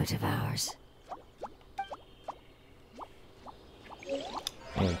habit of ours.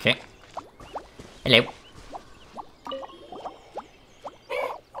 Okay. Hello.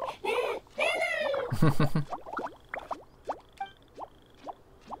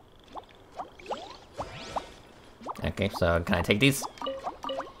 Okay, so can I take these?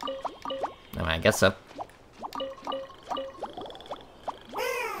 I guess so.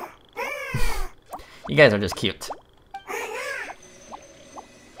 You guys are just cute.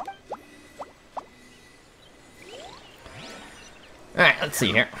 Alright, let's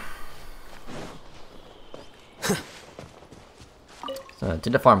see here. So, to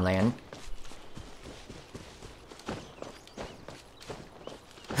the farmland.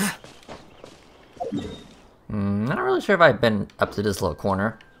 Not really sure if I've been up to this little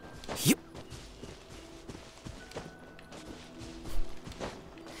corner. Yep.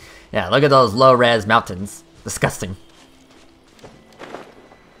 Yeah, look at those low-res mountains. Disgusting.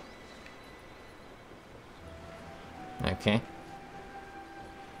 Okay.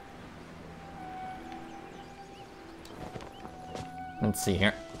 Let's see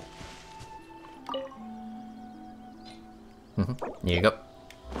here. Here you go.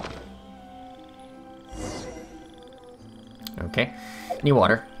 Okay. Need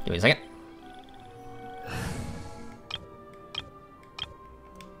water. Give me a second.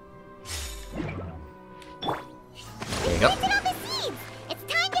 There you go. Planted all the seeds. It's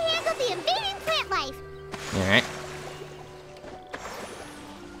time to handle the invading plant life. Alright.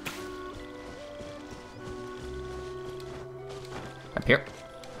 Up here.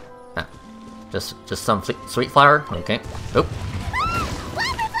 Ah, just some sweet flower. Okay. Oop.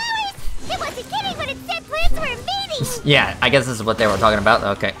 Wildflowers! It wasn't kidding when it said plants were invading. Yeah, I guess this is what they were talking about.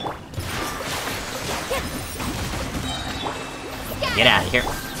 Okay. Get out of here.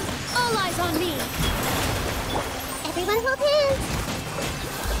 All eyes on me. Everyone hold hands.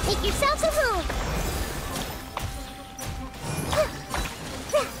 Take yourselves home.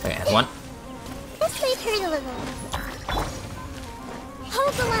 Okay, that's one. This might hurt a little.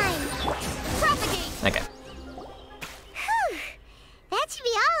 Hold the line. Propagate. Okay. Whew. That should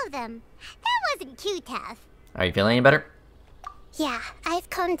be all of them. That wasn't too tough. Are you feeling any better? Yeah, I've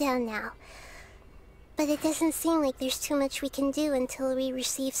calmed down now. But it doesn't seem like there's too much we can do until we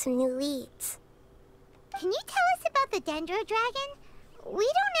receive some new leads. Can you tell us about the Dendro Dragon? We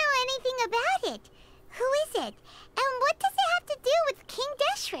don't know anything about it. Who is it? And what does it have to do with King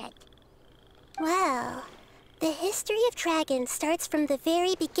Deshret? Well, the history of dragons starts from the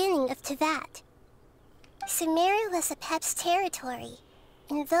very beginning of Tevat. Sumeru was Apep's territory.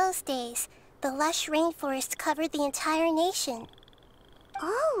 In those days, the lush rainforest covered the entire nation.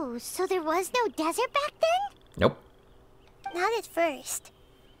 Oh, so there was no desert back then? Nope. Not at first.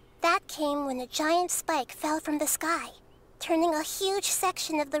 That came when a giant spike fell from the sky, turning a huge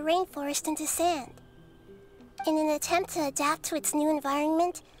section of the rainforest into sand. In an attempt to adapt to its new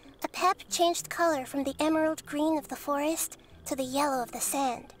environment, Apep changed color from the emerald green of the forest to the yellow of the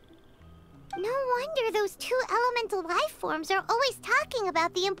sand. No wonder those two elemental life forms are always talking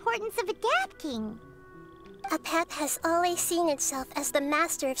about the importance of adapting. Apep has always seen itself as the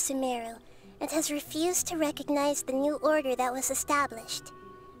master of Sumeru, and has refused to recognize the new order that was established.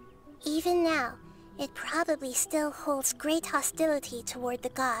 Even now, it probably still holds great hostility toward the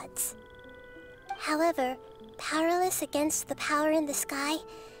gods. However, powerless against the power in the sky,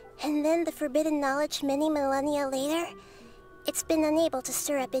 and then the forbidden knowledge many millennia later, it's been unable to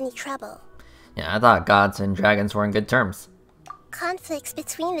stir up any trouble. Yeah, I thought gods and dragons were in good terms. Conflicts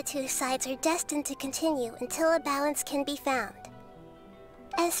between the two sides are destined to continue until a balance can be found.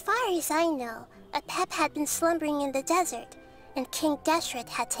 As far as I know, Apep had been slumbering in the desert, and King Deshret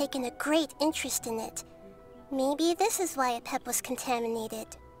had taken a great interest in it. Maybe this is why Apep was contaminated.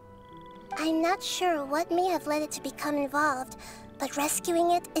 I'm not sure what may have led it to become involved, but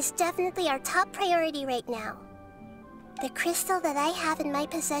rescuing it is definitely our top priority right now. The crystal that I have in my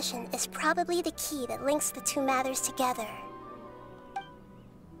possession is probably the key that links the two matters together.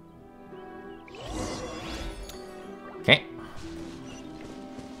 Okay.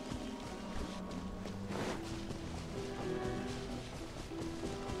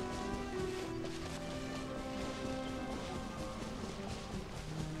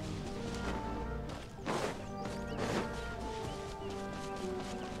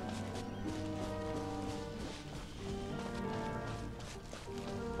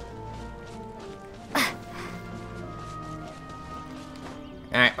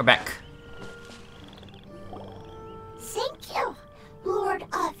 Alright, we're back. Thank you, Lord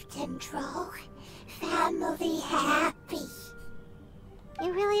of Dendro. Family happy.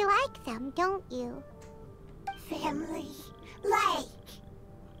 You really like them, don't you? Family like.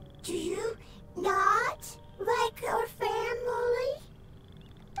 Do you not like your family?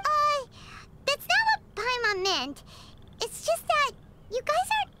 That's not what Paimon meant. It's just that you guys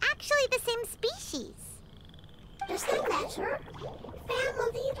aren't actually the same species. Does that matter?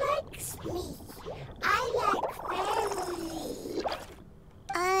 Family likes me. I like family.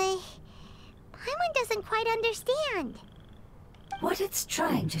 Paimon doesn't quite understand. What it's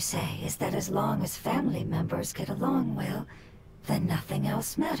trying to say is that as long as family members get along well, then nothing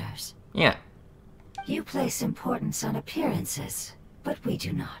else matters. Yeah. You place importance on appearances, but we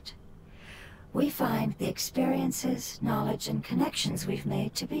do not. We find the experiences, knowledge, and connections we've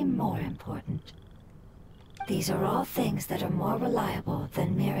made to be more important. These are all things that are more reliable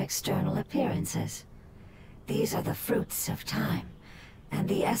than mere external appearances. These are the fruits of time, and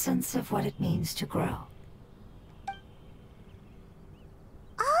the essence of what it means to grow.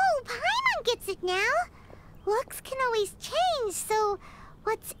 Oh, Paimon gets it now. Looks can always change, so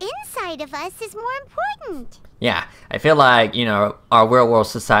what's inside of us is more important. Yeah, I feel like, you know, our real world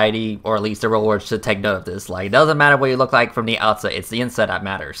society, or at least the real world, should take note of this. Like, it doesn't matter what you look like from the outside, it's the inside that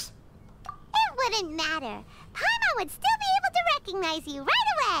matters. It wouldn't matter. Paimon would still be able to recognize you right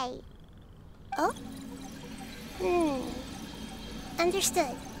away. Oh?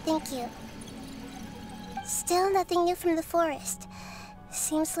 Understood. Thank you. Still nothing new from the forest.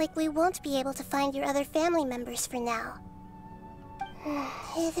 Seems like we won't be able to find your other family members for now.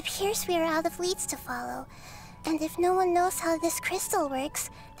 It appears we are out of leads to follow. And if no one knows how this crystal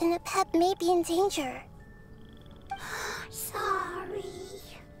works, then Apep may be in danger. Sorry.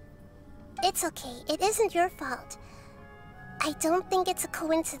 It's okay. It isn't your fault. I don't think it's a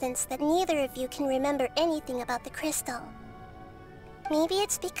coincidence that neither of you can remember anything about the crystal. Maybe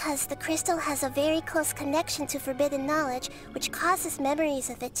it's because the crystal has a very close connection to forbidden knowledge, which causes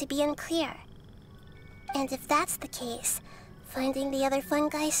memories of it to be unclear. And if that's the case, finding the other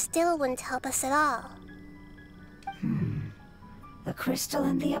fungi still wouldn't help us at all. The crystal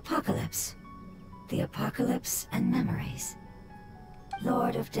and the apocalypse. The apocalypse and memories.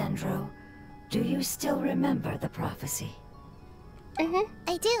 Lord of Dendro, do you still remember the prophecy?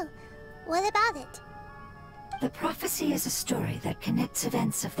 I do. What about it? The prophecy is a story that connects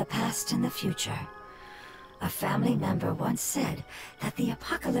events of the past and the future. A family member once said that the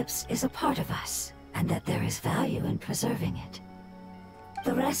apocalypse is a part of us, and that there is value in preserving it.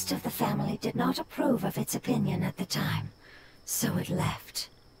 The rest of the family did not approve of its opinion at the time, so it left.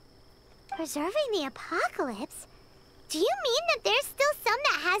 Preserving the apocalypse? Do you mean that there's still some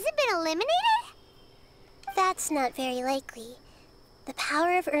that hasn't been eliminated? That's not very likely. The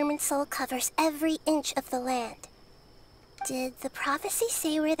power of Irminsul covers every inch of the land. Did the prophecy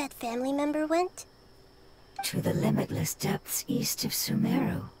say where that family member went? To the limitless depths east of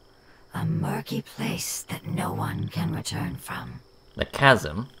Sumeru. A murky place that no one can return from. The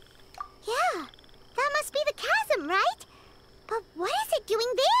chasm? Yeah, that must be the chasm, right? But what is it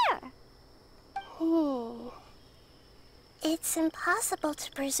doing there? It's impossible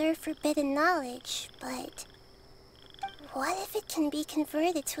to preserve forbidden knowledge, but what if it can be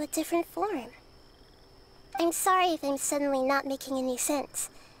converted to a different form? I'm sorry if I'm suddenly not making any sense.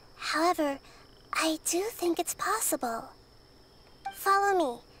 However, I do think it's possible. Follow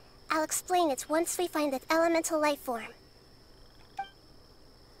me. I'll explain it once we find that elemental life form.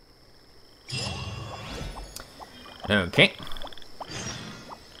 Okay.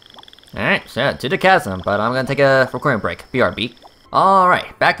 Alright, so to the chasm, but I'm gonna take a recording break. BRB.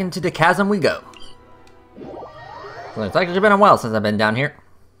 Alright, back into the chasm we go. So it's actually been a while since I've been down here.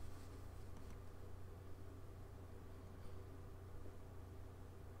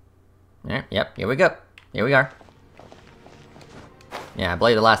 Yep, here we go. Here we are. Yeah, I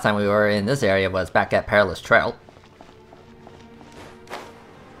believe the last time we were in this area was back at Perilous Trail.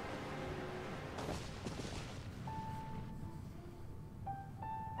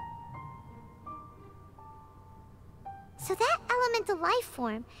 So that elemental life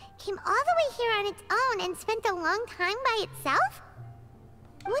form came all the way here on its own and spent a long time by itself?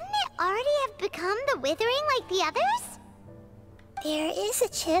 Wouldn't it already have become the Withering like the others? There is a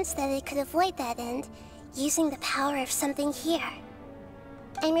chance that it could avoid that end, using the power of something here.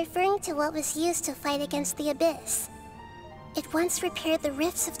 I'm referring to what was used to fight against the Abyss. It once repaired the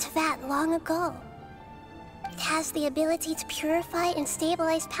rifts of Teyvat long ago. It has the ability to purify and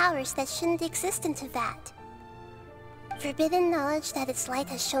stabilize powers that shouldn't exist in Teyvat. Forbidden knowledge that its light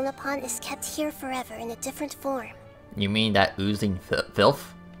has shone upon is kept here forever in a different form. You mean that oozing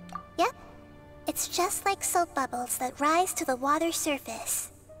filth? Yep. It's just like soap bubbles that rise to the water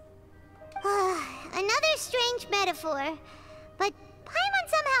surface. Another strange metaphor, but Paimon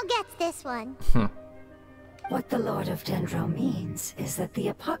somehow gets this one. What the Lord of Dendro means is that the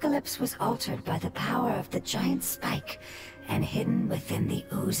apocalypse was altered by the power of the giant spike and hidden within the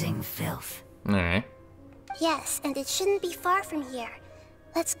oozing filth. Alright. Yes, and it shouldn't be far from here.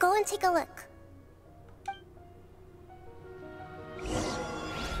 Let's go and take a look.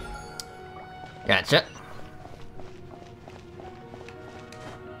 Gotcha.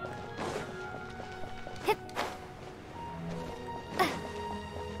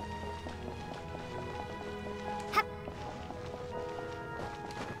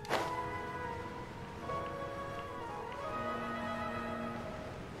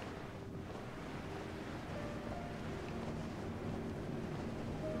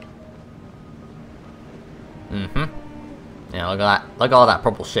 Yeah, look at that. Look at all that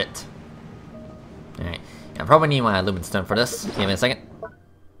purple shit. Alright. I probably need my Lumen Stone for this. Give me a second.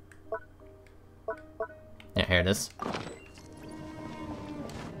 Yeah, here it is.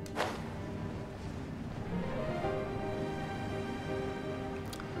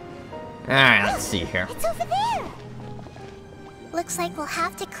 Alright, let's see here. It's over there! Looks like we'll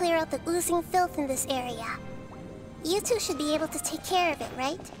have to clear out the oozing filth in this area. You two should be able to take care of it,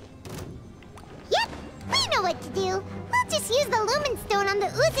 right? Yep! We know what to do! We'll just use the Lumen Stone on the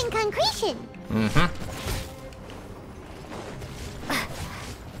oozing concretion!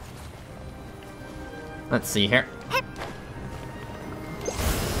 Let's see here.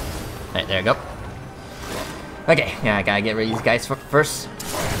 Alright, there we go. Okay, yeah, I gotta get rid of these guys first.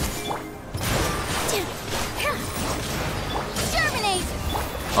 Terminate!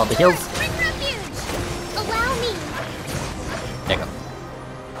 All the heals. Bring refuge! Allow me! There you go.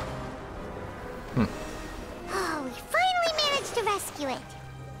 Oh, we finally managed to rescue it!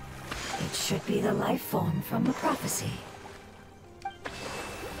 It should be the life form from the prophecy.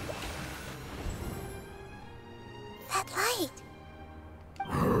 That light!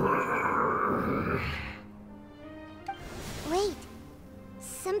 Wait.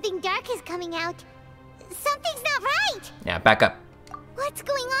 Something dark is coming out. Something's not right! Yeah, back up. What's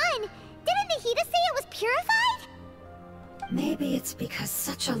going on? Didn't Nahida say it was purified? Maybe it's because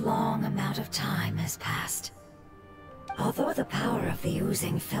such a long amount of time has passed. Although the power of the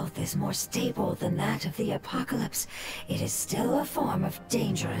oozing filth is more stable than that of the apocalypse, it is still a form of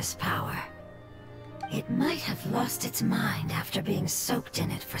dangerous power. It might have lost its mind after being soaked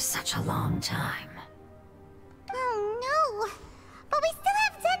in it for such a long time. Oh no! But we still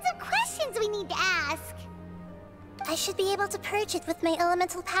have tons of questions we need to ask! I should be able to purge it with my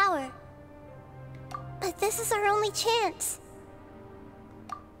elemental power. But this is our only chance.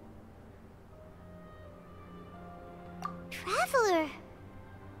 Traveler!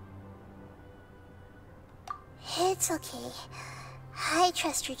 It's okay. I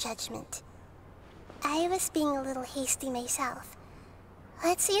trust your judgment. I was being a little hasty myself.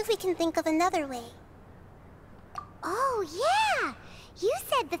 Let's see if we can think of another way. Oh yeah! You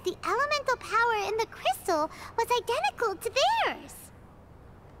said that the elemental power in the crystal was identical to theirs!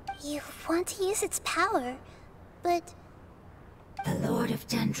 You want to use its power, but... The Lord of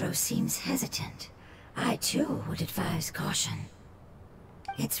Dendro seems hesitant. I too would advise caution.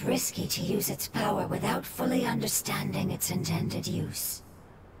 It's risky to use its power without fully understanding its intended use.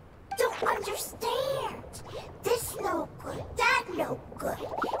 Don't understand. This no good, that no good.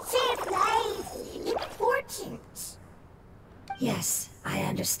 Save lives. Important. Yes, I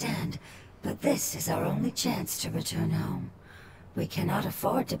understand, but this is our only chance to return home. We cannot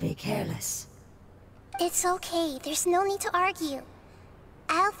afford to be careless. It's okay. There's no need to argue.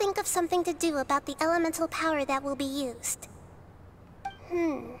 I'll think of something to do about the elemental power that will be used.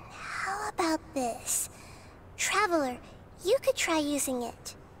 How about this? Traveler, you could try using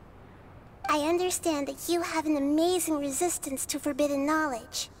it. I understand that you have an amazing resistance to forbidden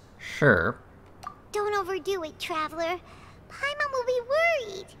knowledge. Sure. Don't overdo it, Traveler. Paimon will be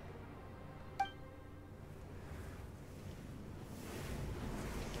worried.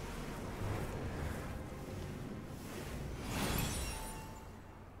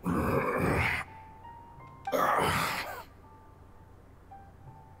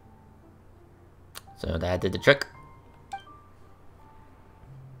 So that did the trick.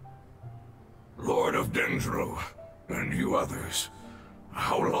 Lord of Dendro, and you others,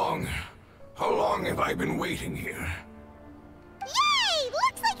 how long have I been waiting here? Yay!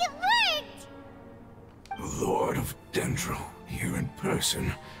 Looks like it worked! Lord of Dendro, here in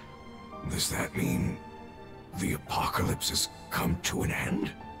person. Does that mean the apocalypse has come to an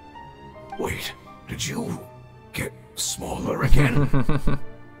end? Wait, did you get smaller again?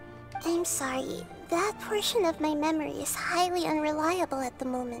 I'm sorry. That portion of my memory is highly unreliable at the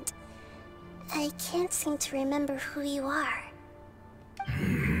moment. I can't seem to remember who you are.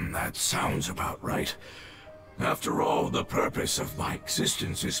 That sounds about right. After all, the purpose of my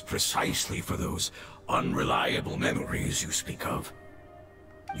existence is precisely for those unreliable memories you speak of.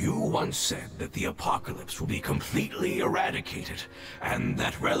 You once said that the apocalypse will be completely eradicated, and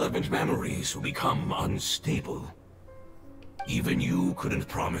that relevant memories will become unstable. Even you couldn't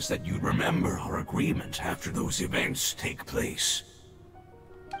promise that you'd remember our agreement after those events take place.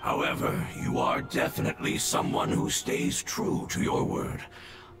 However, you are definitely someone who stays true to your word.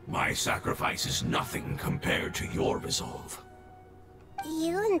 My sacrifice is nothing compared to your resolve.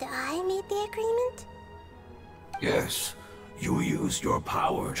 You and I made the agreement? Yes, you used your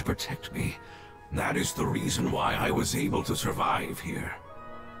power to protect me. That is the reason why I was able to survive here.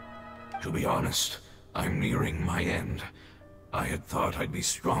 To be honest, I'm nearing my end. I had thought I'd be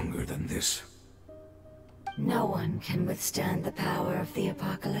stronger than this. No one can withstand the power of the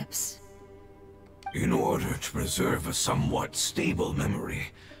apocalypse. In order to preserve a somewhat stable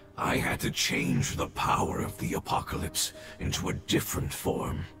memory, I had to change the power of the apocalypse into a different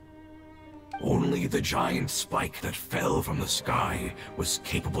form. Only the giant spike that fell from the sky was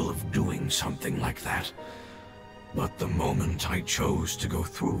capable of doing something like that. But the moment I chose to go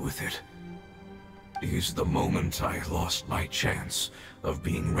through with it is the moment I lost my chance of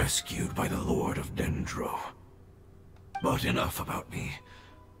being rescued by the Lord of Dendro. But enough about me.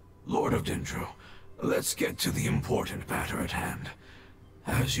 Lord of Dendro, let's get to the important matter at hand.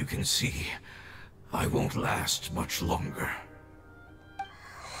 As you can see, I won't last much longer.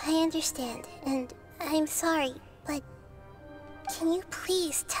 I understand, and I'm sorry, but can you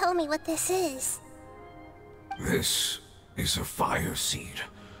please tell me what this is? This is a fire seed.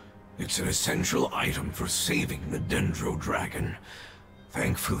 It's an essential item for saving the Dendro Dragon.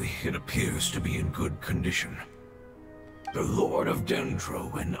 Thankfully, it appears to be in good condition. The Lord of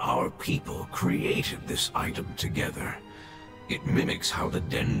Dendro and our people created this item together. It mimics how the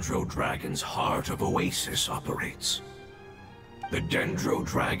Dendro Dragon's Heart of Oasis operates. The Dendro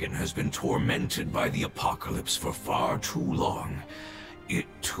Dragon has been tormented by the apocalypse for far too long. It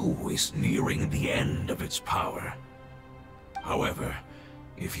too is nearing the end of its power. However,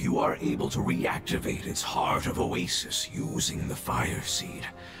 if you are able to reactivate its Heart of Oasis using the Fire Seed,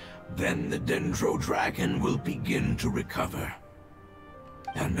 then the Dendro Dragon will begin to recover.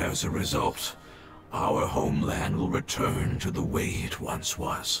 And as a result, our homeland will return to the way it once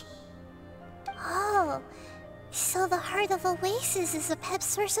was. Oh, so the Heart of Oasis is a pep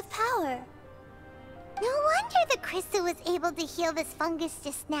source of power. No wonder the crystal was able to heal this fungus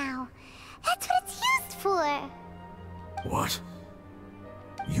just now. That's what it's used for. What?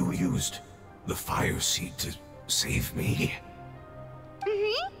 You used the Fire Seed to save me?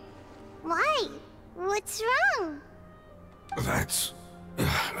 Mm-hmm. Why? What's wrong? That's...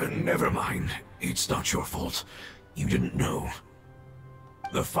 never mind. It's not your fault. You didn't know.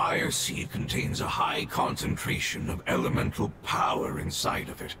 The Fire Seed contains a high concentration of elemental power inside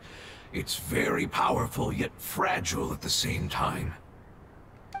of it. It's very powerful, yet fragile at the same time.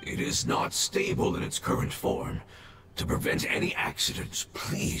 It is not stable in its current form. To prevent any accidents,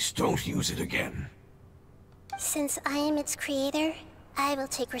 please don't use it again. Since I am its creator, I will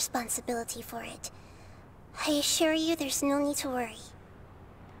take responsibility for it. I assure you there's no need to worry.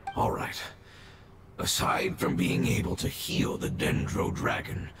 All right. Aside from being able to heal the Dendro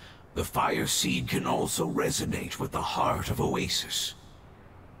Dragon, the Fire Seed can also resonate with the heart of Oasis.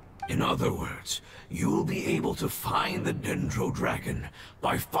 In other words, you'll be able to find the Dendro Dragon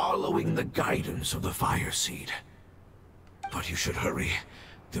by following the guidance of the Fire Seed. But you should hurry.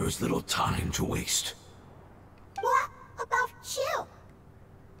 There is little time to waste. What about you?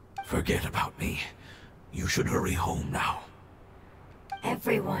 Forget about me. You should hurry home now.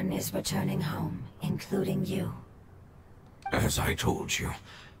 Everyone is returning home, including you. As I told you,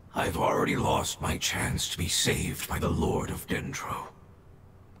 I've already lost my chance to be saved by the Lord of Dendro.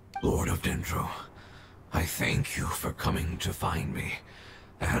 Lord of Dendro, I thank you for coming to find me,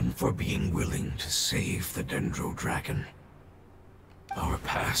 and for being willing to save the Dendro Dragon. Our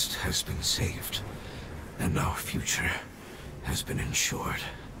past has been saved, and our future has been ensured.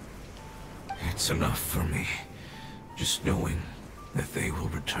 It's enough for me, just knowing that they will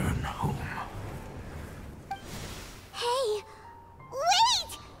return home. Hey,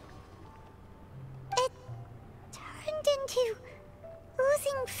 wait! It turned into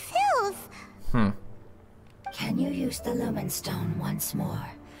oozing filth. Can you use the Lumen Stone once more?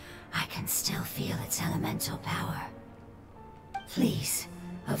 I can still feel its elemental power. Please,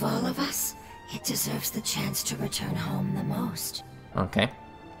 of all of us, it deserves the chance to return home the most. Okay.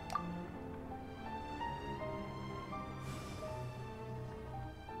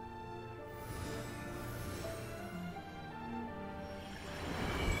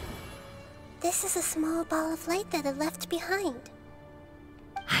 This is a small ball of light that it left behind.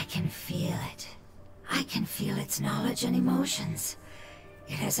 I can feel it. I can feel its knowledge and emotions.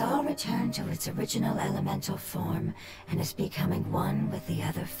 It has all returned to its original elemental form and is becoming one with the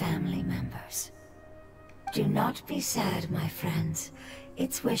other family members. Do not be sad, my friends.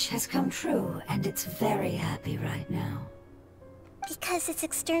 Its wish has come true, and it's very happy right now. Because its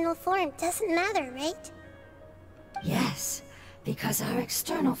external form doesn't matter, right? Yes, because our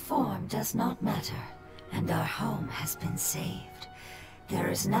external form does not matter, and our home has been saved. There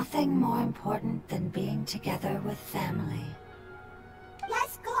is nothing more important than being together with family.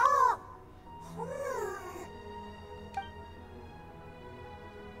 Let's go!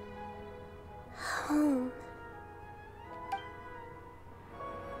 Home.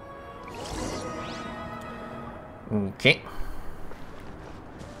 Okay.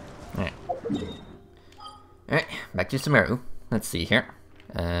 Alright. Alright, back to Sumeru. Let's see here.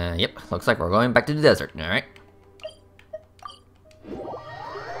 Yep, looks like we're going back to the desert, alright.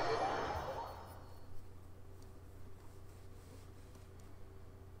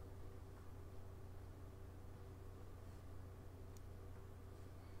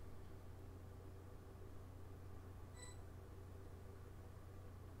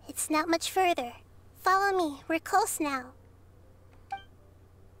 It's not much further. Follow me, we're close now.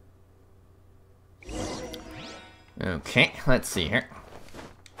 Okay, let's see here.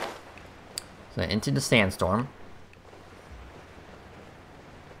 So into the sandstorm.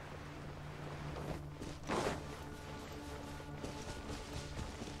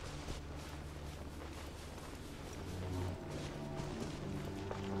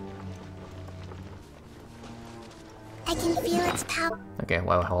 I can feel its power. Okay,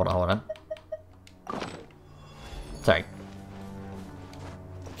 well, hold on. Sorry.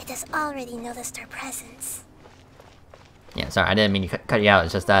 It has already noticed our presence. Yeah, sorry, I didn't mean to cut you out.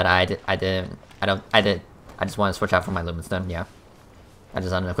 It's just that I just want to switch out from my Lumen Stone. Yeah, I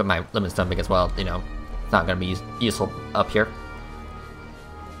just want to equip my Lumen Stone because, well, you know, it's not gonna be useful up here.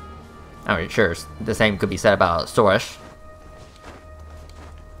 I mean, sure, the same could be said about Storish.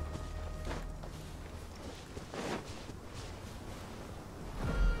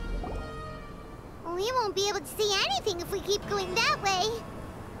 We won't be able to see anything if we keep going that way.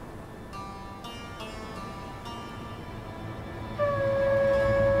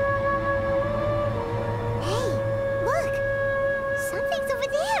 Hey, look! Something's over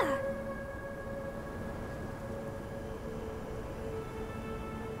there!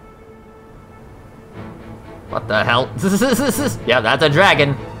 What the hell? Yeah, that's a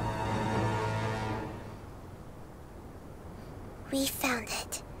dragon. We found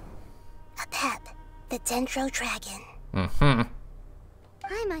it. A pep, the Dendro Dragon. Mm-hmm.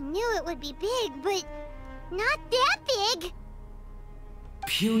 I knew it would be big, but not that big!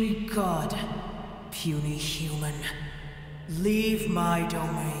 Puny god, puny human, leave my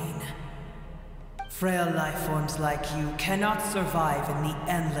domain. Frail life forms like you cannot survive in the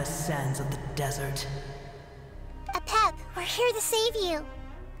endless sands of the desert. A pep, we're here to save you.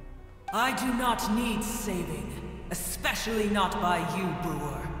 I do not need saving. especially not by you,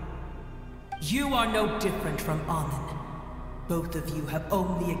 Brewer. You are no different from Amun. Both of you have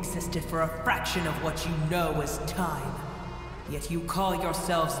only existed for a fraction of what you know as time. Yet you call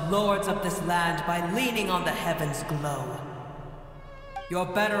yourselves lords of this land by leaning on the heavens' glow. You're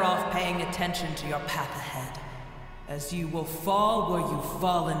better off paying attention to your path ahead, as you will fall where you've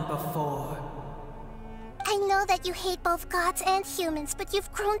fallen before. I know that you hate both gods and humans, but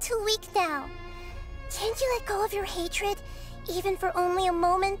you've grown too weak now. Can't you let go of your hatred, even for only a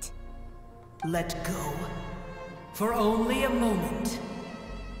moment? Let go? For only a moment?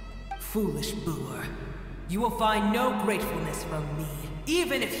 Foolish Brewer. You will find no gratefulness from me,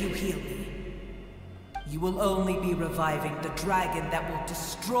 even if you heal me. You will only be reviving the dragon that will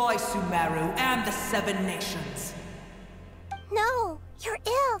destroy Sumeru and the 7 nations. No, you're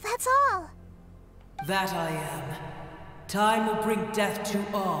ill, that's all. That I am. Time will bring death to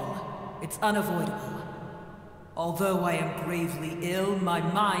all. It's unavoidable. Although I am gravely ill, my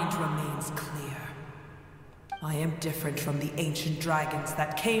mind remains clear. I am different from the ancient dragons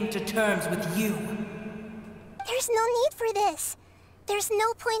that came to terms with you. There's no need for this. There's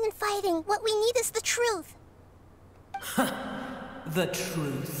no point in fighting. What we need is the truth. The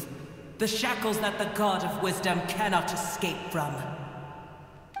truth. The shackles that the God of Wisdom cannot escape from.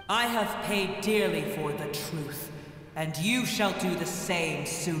 I have paid dearly for the truth, and you shall do the same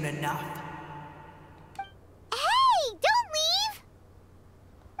soon enough. Hey, don't leave!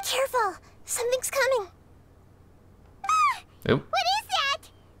 Careful, something's coming. Oop. What is that?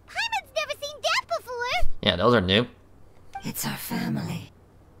 Paimon's never seen that before. Yeah, those are new. It's our family.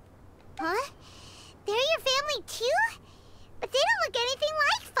 Huh? They're your family too? But they don't look anything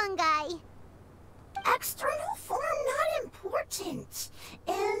like fungi. External form not important.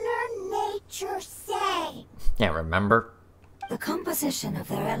 Inner nature say. Yeah, remember? The composition of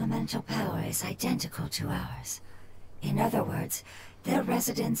their elemental power is identical to ours. In other words, they're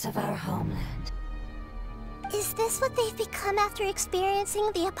residents of our homeland. Is this what they've become after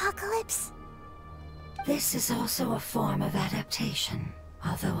experiencing the apocalypse? This is also a form of adaptation,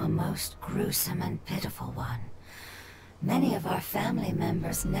 although a most gruesome and pitiful one. Many of our family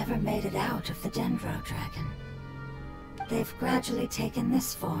members never made it out of the Dendro Dragon. They've gradually taken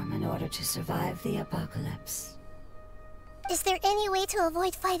this form in order to survive the apocalypse. Is there any way to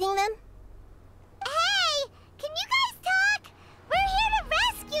avoid fighting them? Hey! Can you guys talk? We're here to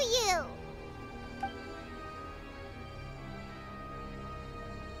rescue you!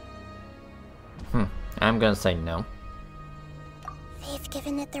 I'm gonna say no. They've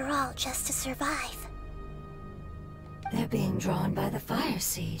given it their all just to survive. They're being drawn by the fire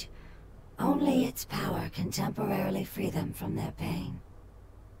seed. Only its power can temporarily free them from their pain.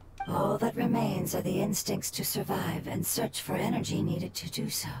 All that remains are the instincts to survive and search for energy needed to do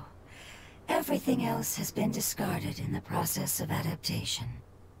so. Everything else has been discarded in the process of adaptation.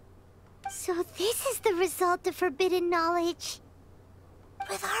 So this is the result of forbidden knowledge.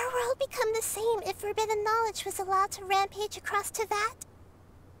 Would our world become the same if forbidden knowledge was allowed to rampage across Tevat?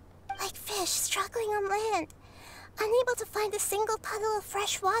 Like fish struggling on land, unable to find a single puddle of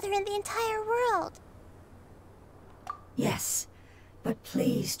fresh water in the entire world. Yes, but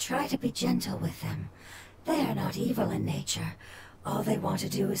please try to be gentle with them. They are not evil in nature. All they want to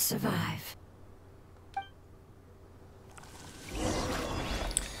do is survive.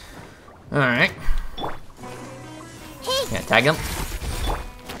 Alright. Hey! Yeah, tag him.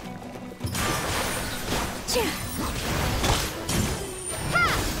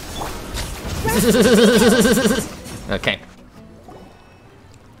 Okay.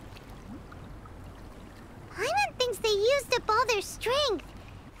 Paimon thinks they used up all their strength.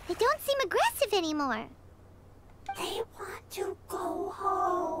 They don't seem aggressive anymore. They want to go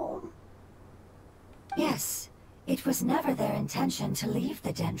home. Yes, it was never their intention to leave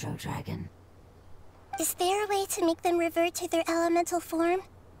the Dendro Dragon. Is there a way to make them revert to their elemental form?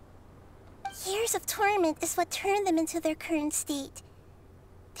 Years of torment is what turned them into their current state.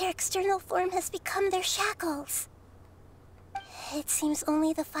 Their external form has become their shackles. It seems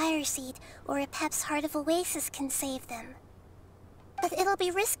only the fire seed or Epep's Heart of Oasis can save them. But it'll be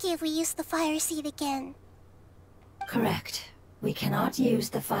risky if we use the fire seed again. Correct. We cannot use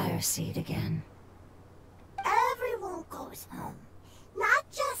the fire seed again. Everyone goes home, not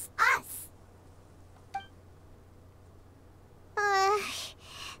just us.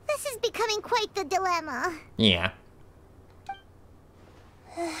 This is becoming quite the dilemma. Yeah.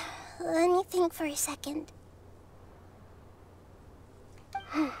 Let me think for a second.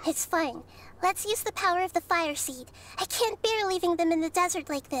 It's fine. Let's use the power of the fire seed. I can't bear leaving them in the desert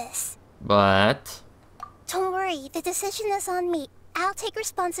like this. But... Don't worry, the decision is on me. I'll take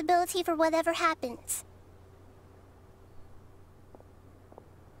responsibility for whatever happens.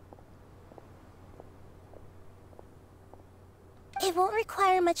 It won't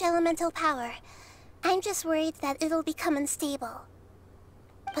require much elemental power. I'm just worried that it'll become unstable.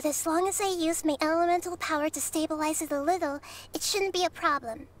 But as long as I use my elemental power to stabilize it a little, it shouldn't be a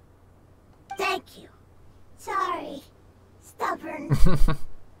problem. Thank you. Sorry. Stubborn.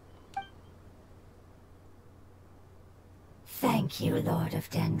 Thank you, Lord of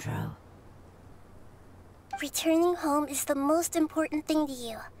Dendro. Returning home is the most important thing to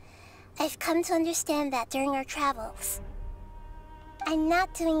you. I've come to understand that during our travels. I'm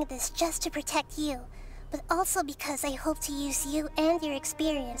not doing this just to protect you, but also because I hope to use you and your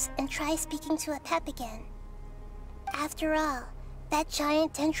experience and try speaking to a pep again. After all, that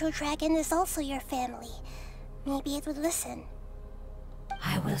giant dendro dragon is also your family. Maybe it would listen.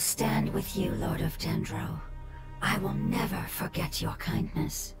 I will stand with you, Lord of Dendro. I will never forget your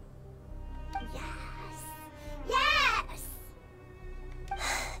kindness. Yes! Yes!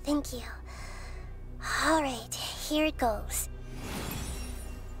 Thank you. Alright, here it goes.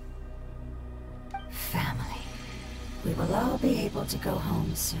 Family. We will all be able to go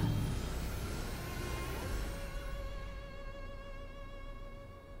home soon.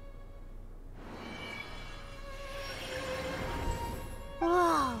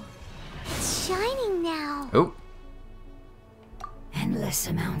 Whoa. It's shining now. Oh. Endless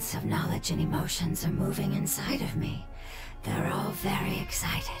amounts of knowledge and emotions are moving inside of me. They're all very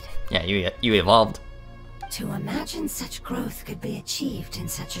excited. Yeah, you evolved. To imagine such growth could be achieved in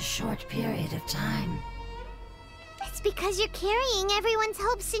such a short period of time. It's because you're carrying everyone's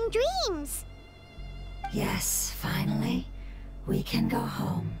hopes and dreams. Yes, finally, we can go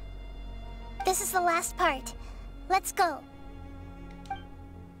home. This is the last part. Let's go.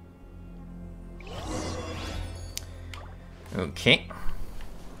 Okay.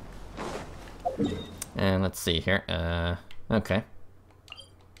 And let's see here. Okay.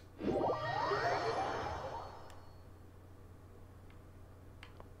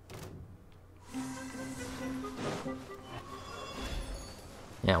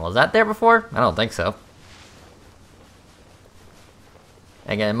 Yeah, was that there before? I don't think so.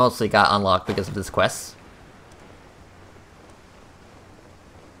 Again, it mostly got unlocked because of this quest.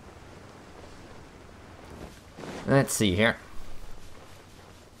 Let's see here.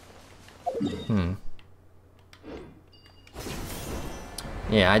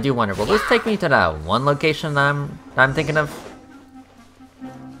 Yeah, I do wonder, will this take me to that one location I'm thinking of?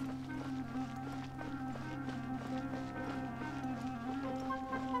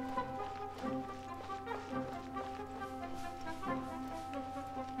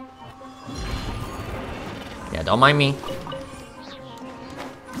 Yeah, don't mind me.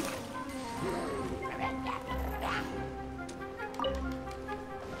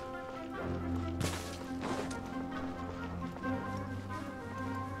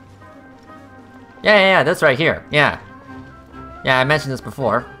 Yeah, that's right here. Yeah, I mentioned this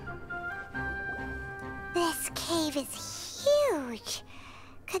before. This cave is huge.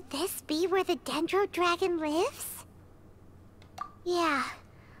 Could this be where the Dendro Dragon lives? Yeah,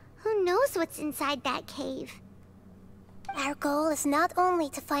 who knows what's inside that cave? Our goal is not only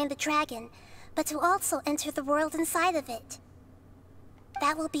to find the dragon, but to also enter the world inside of it.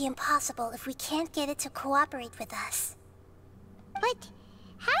 That will be impossible if we can't get it to cooperate with us. But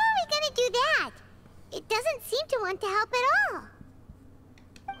how are we gonna do that? It doesn't seem to want to help at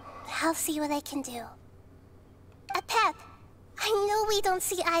all. I'll see what I can do. Pep, I know we don't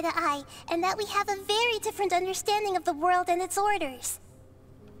see eye to eye, and that we have a very different understanding of the world and its orders.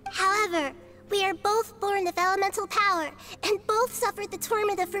 However, we are both born of elemental power, and both suffered the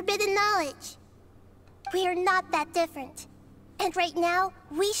torment of forbidden knowledge. We are not that different. And right now,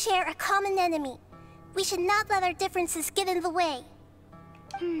 we share a common enemy. We should not let our differences get in the way.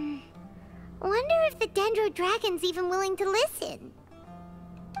 Wonder if the Dendro Dragon's even willing to listen.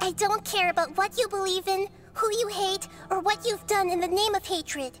 I don't care about what you believe in, who you hate, or what you've done in the name of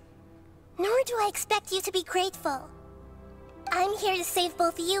hatred. Nor do I expect you to be grateful. I'm here to save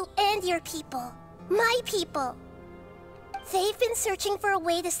both you and your people. My people. They've been searching for a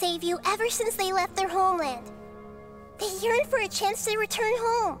way to save you ever since they left their homeland. They yearn for a chance to return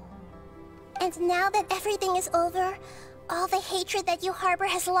home. And now that everything is over, all the hatred that you harbor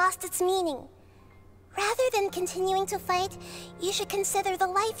has lost its meaning. Rather than continuing to fight, you should consider the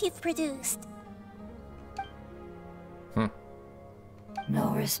life you've produced. No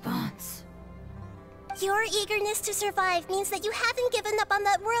response. Your eagerness to survive means that you haven't given up on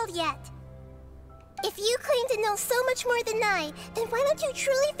that world yet. If you claim to know so much more than I, then why don't you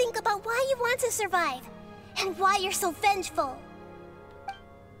truly think about why you want to survive? And why you're so vengeful?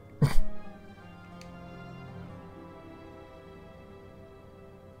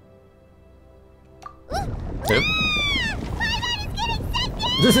 Two. Paimon is getting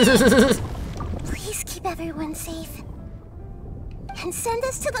Please keep everyone safe. And send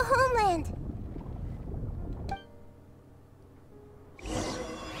us to the homeland.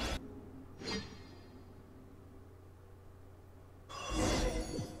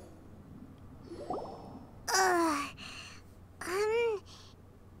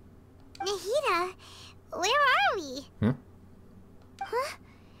 Nahida, where are we? Huh?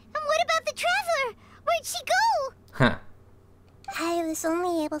 And what about the traveler? Where'd she go? Huh. I was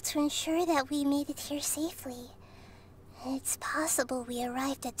only able to ensure that we made it here safely. It's possible we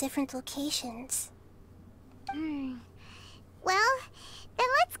arrived at different locations. Well, then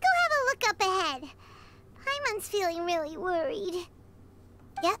let's go have a look up ahead. Paimon's feeling really worried.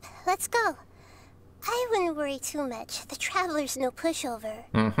 Yep, let's go. I wouldn't worry too much. The traveler's no pushover.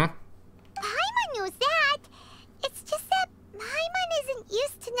 Paimon knows that. It's just that Paimon isn't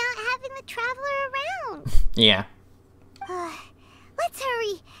used to not having the traveler around. Yeah. Let's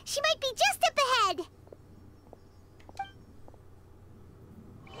hurry. She might be just up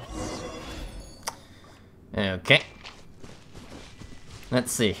ahead. Okay.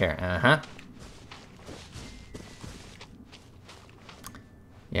 Let's see here. Yeah,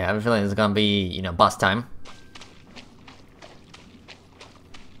 I have a feeling it's gonna be, you know, boss time.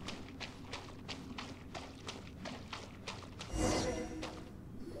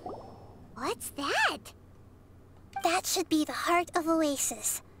 What's that? That should be the heart of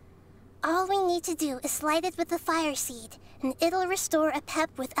Oasis. All we need to do is light it with the fire seed, and it'll restore a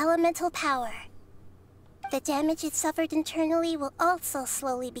pep with elemental power. The damage it suffered internally will also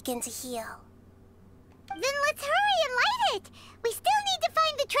slowly begin to heal. Then let's hurry and light it! We still need to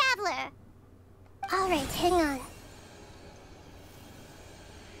find the traveler! Alright, hang on.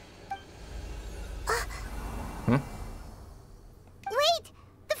 Wait!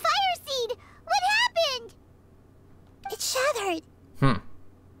 The fire seed! What happened? It shattered!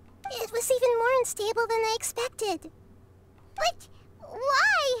 It was even more unstable than I expected. But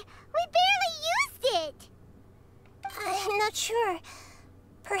why? We barely used it! I'm not sure.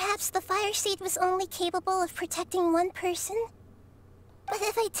 Perhaps the fire seed was only capable of protecting one person? But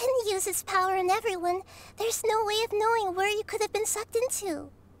if I didn't use its power on everyone, there's no way of knowing where you could have been sucked into.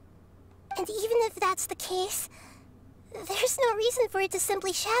 And even if that's the case, there's no reason for it to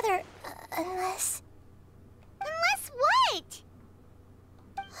simply shatter, unless... Unless what?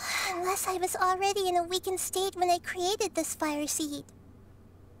 Unless I was already in a weakened state when I created this fire seed.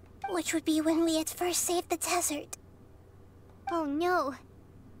 Which would be when we had first saved the desert. Oh no.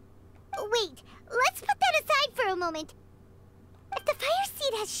 Wait, let's put that aside for a moment. If the fire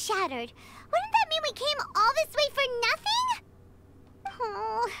seed has shattered, wouldn't that mean we came all this way for nothing?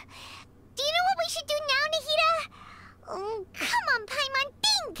 Oh, do you know what we should do now, Nahida? Oh, come on, Paimon,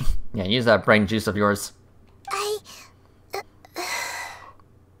 think! Yeah, use that brain juice of yours.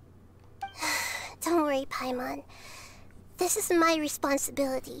 Don't worry, Paimon. This is my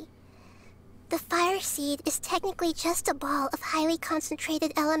responsibility. The fire seed is technically just a ball of highly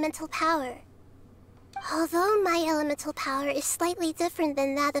concentrated elemental power. Although my elemental power is slightly different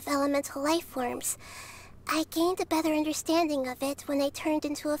than that of elemental life forms, I gained a better understanding of it when I turned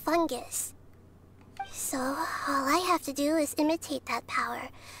into a fungus. So, all I have to do is imitate that power,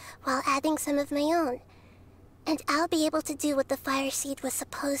 while adding some of my own. And I'll be able to do what the fire seed was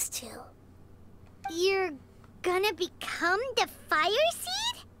supposed to. You're gonna become the fire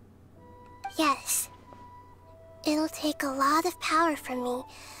seed? Yes. It'll take a lot of power from me,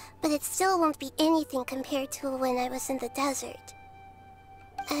 but it still won't be anything compared to when I was in the desert.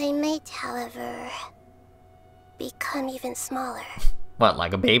 I might, however, become even smaller. What,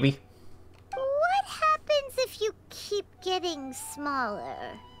 like a baby? What happens if you keep getting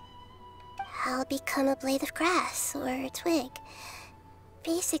smaller? I'll become a blade of grass or a twig.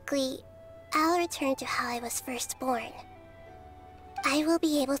 Basically, I'll return to how I was first born. I will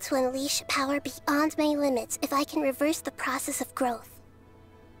be able to unleash power beyond my limits if I can reverse the process of growth.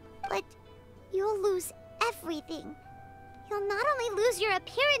 But you'll lose everything. You'll not only lose your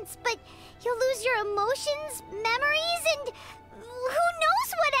appearance, but you'll lose your emotions, memories, and who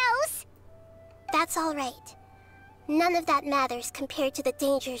knows what else? That's all right. None of that matters compared to the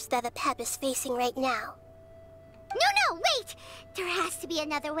dangers that a pep is facing right now. No, wait! There has to be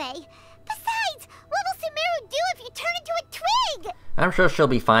another way. Besides, what will Sumeru do if you turn into a twig? I'm sure she'll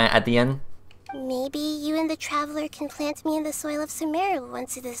be fine at the end. Maybe you and the Traveler can plant me in the soil of Sumeru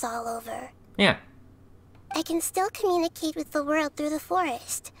once it is all over. Yeah. I can still communicate with the world through the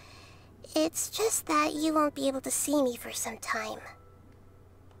forest. It's just that you won't be able to see me for some time.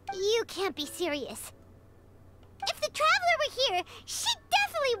 You can't be serious. If the Traveler were here, she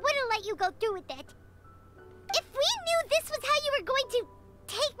definitely wouldn't let you go through with it. If we knew this was how you were going to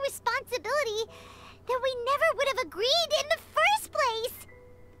take responsibility, then we never would have agreed in the first place!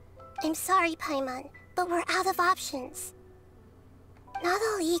 I'm sorry, Paimon, but we're out of options. Not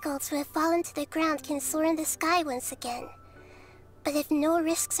all eagles who have fallen to the ground can soar in the sky once again. But if no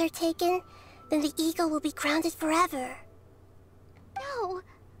risks are taken, then the eagle will be grounded forever. No.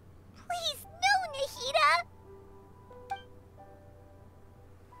 Please, no, Nahida!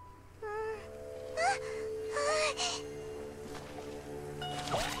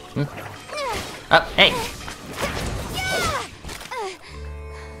 Oh, hey!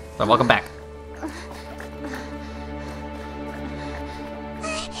 So, welcome back.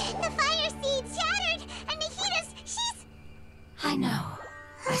 The fire seed shattered, and she's... I know.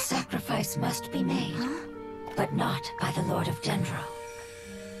 A sacrifice must be made, but not by the Lord of Dendro.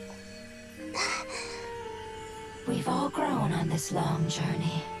 We've all grown on this long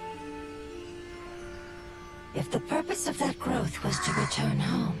journey. If the purpose of that growth was to return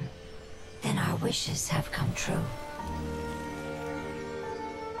home, then our wishes have come true.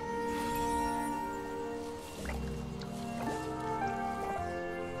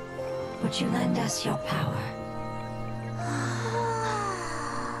 Would you lend us your power?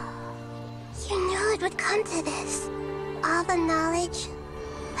 You knew it would come to this. All the knowledge,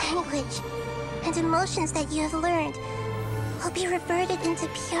 language, and emotions that you have learned will be reverted into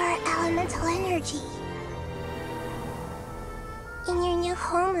pure elemental energy. In your new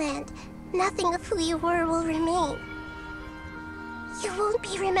homeland, nothing of who you were will remain. You won't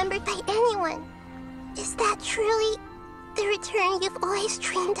be remembered by anyone. Is that truly the return you've always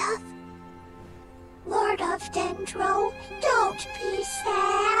dreamed of? Lord of Dendro, don't be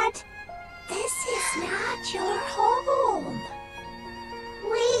sad. This is not your home.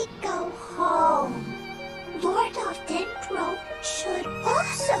 We go home. Lord of Dendro should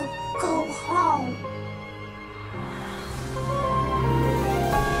also go home.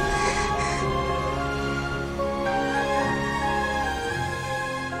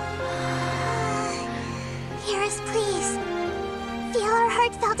 Hear us, please. Feel our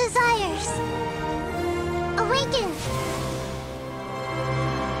heartfelt desires. Awaken!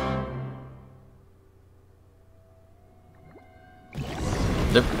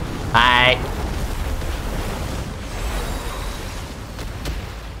 Hi.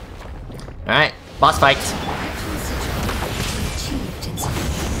 Alright, boss fight.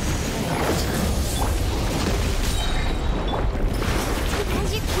 Because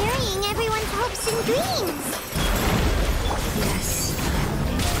you're carrying everyone's hopes and dreams! Yes.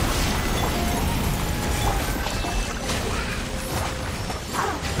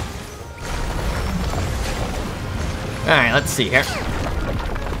 Alright, let's see here.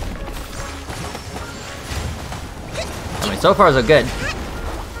 I mean, so far so good.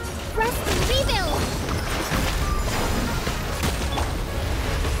 Rest and rebuild!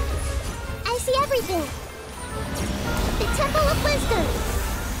 I see everything. The Temple of Wisdom.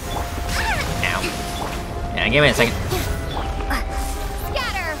 Ow. Yeah, give me a second.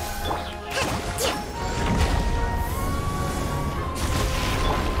 Scatter!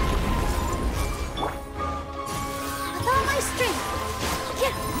 With all my strength.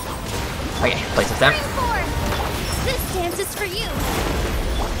 Okay, place this down. Spring forth! This dance is for you!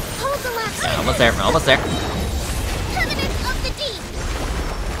 Hold the left! Yeah, almost there, almost there. Covenant of the Deep!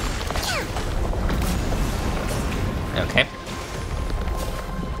 Okay.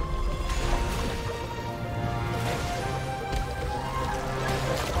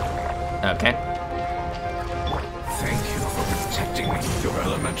 Okay. Thank you for protecting me with your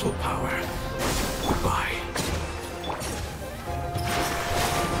elemental power. Goodbye.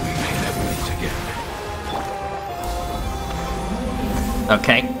 We may never meet again.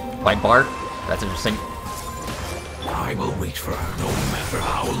 Okay. White bar. That's interesting. I will wait for her no matter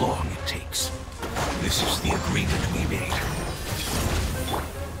how long it takes. This is the agreement we made.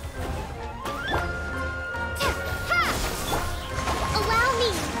 Allow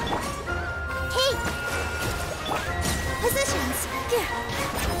me! Take! Positions!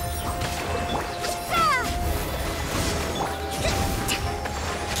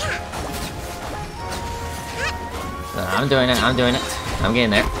 I'm doing it, I'm doing it. I'm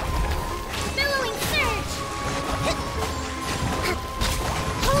getting there. Billowing surge!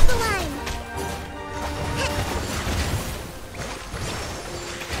 Hold the line!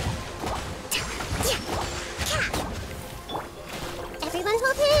 Everyone's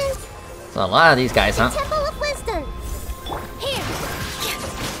hold hands. So a lot of these guys, huh? Temple of Wisdom. Here!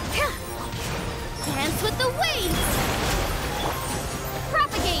 Dance with the waves!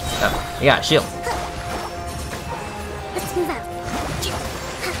 Propagate! Oh, you got a shield. Let's move out.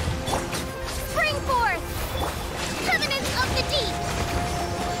 Spring forth! Covenant of the Deep!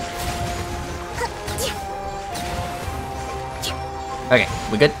 Okay,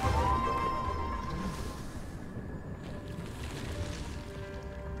 we good?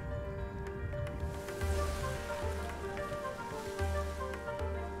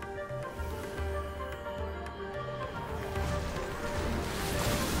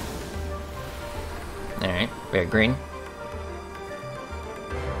 Alright, we're green.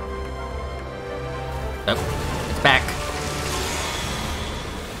 Oh, it's back.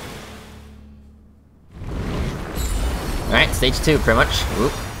 Alright, stage 2, pretty much.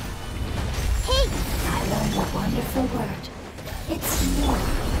 Whoop. Hey! I learned a wonderful word. It's more,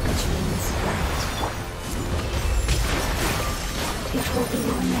 which means light. It will be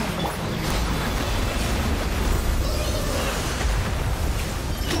your name.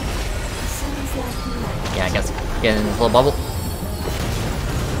 Sounds like light. Yeah, I guess get in this little bubble.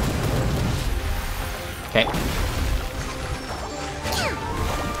 Okay.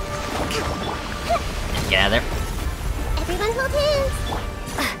 Get out of there. Everyone hold hands.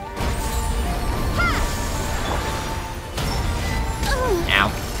 Ow.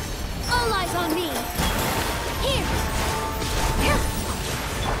 All eyes on me. Here.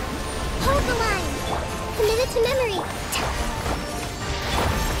 Hold the line. Committed to memory.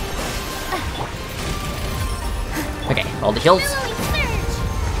 Okay, hold the heals. Billowing surge.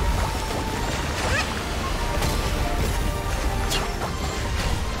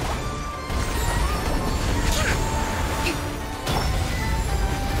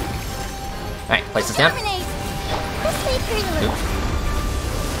 Alright, place this down. Dominate. This may hurt a little.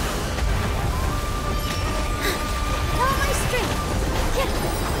 All my strength.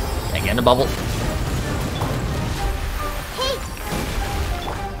 Again, a bubble. Hey.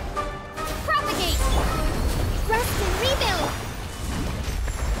 Propagate. Rust and rebuild.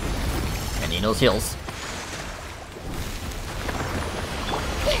 I need those heals.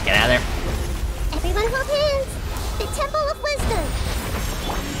 Get out of there. Everyone hold hands. The Temple of Wisdom.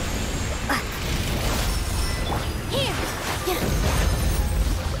 Here.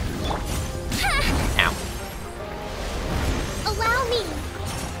 Ow. Allow me.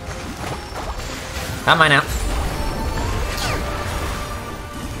 Not mine out.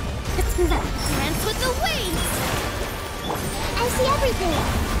 Let's move up. Dance with the waves. I see everything.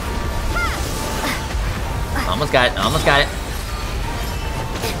 Almost got it, almost got it.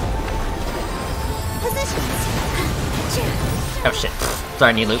 Positions. Oh shit.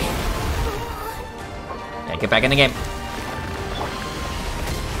 Sorry, I need loot. Yeah, get back in the game.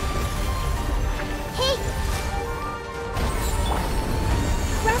 Hey.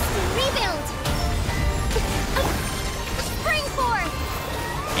 Rust and rebuild. Spring forth.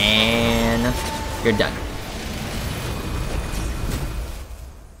 And you're done.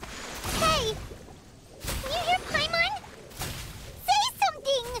 Hey. Can you hear Paimon? Say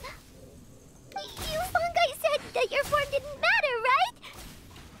something. You fungi said that your form didn't matter, right?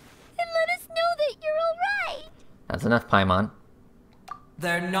 And let us know that you're alright. That's enough, Paimon.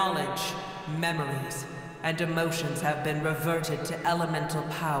 Their knowledge, memories, and emotions have been reverted to elemental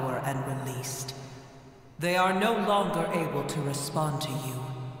power and released. They are no longer able to respond to you.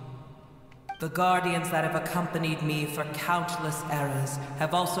 The guardians that have accompanied me for countless eras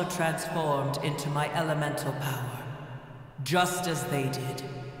have also transformed into my elemental power, just as they did.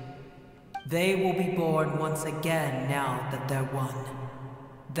 They will be born once again now that they're one.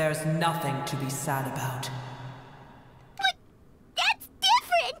 There's nothing to be sad about. But that's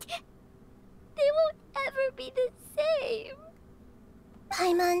different! They won't ever be the same.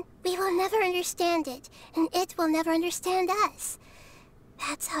 Paimon, we will never understand it, and it will never understand us.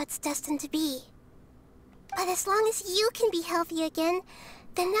 That's how it's destined to be. But as long as you can be healthy again,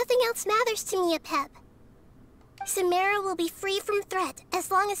 then nothing else matters to me, Apep. Samara will be free from threat as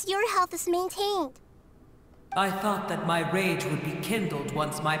long as your health is maintained. I thought that my rage would be kindled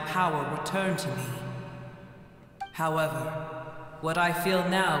once my power returned to me. However, what I feel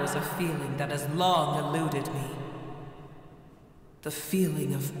now is a feeling that has long eluded me. The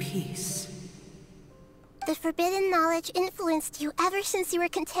feeling of peace. The forbidden knowledge influenced you ever since you were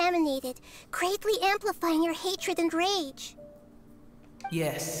contaminated, greatly amplifying your hatred and rage.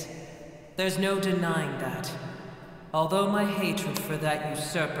 Yes, there's no denying that. Although my hatred for that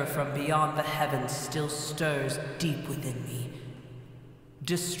usurper from beyond the heavens still stirs deep within me.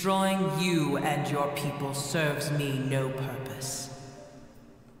 Destroying you and your people serves me no purpose.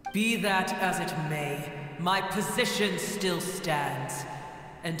 Be that as it may, my position still stands,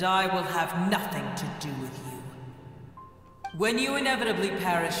 and I will have nothing to do with you. When you inevitably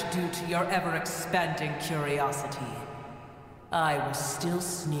perish due to your ever-expanding curiosity, I will still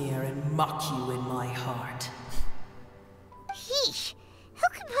sneer and mock you in my heart. Sheesh, who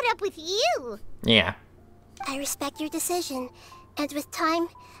can put up with you? Yeah. I respect your decision, And with time,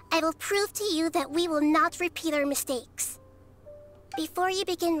 I will prove to you that we will not repeat our mistakes. Before you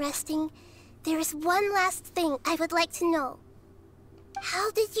begin resting, there is one last thing I would like to know.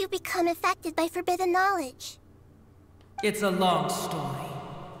 How did you become affected by forbidden knowledge? It's a long story.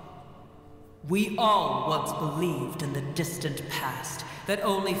 We all once believed in the distant past that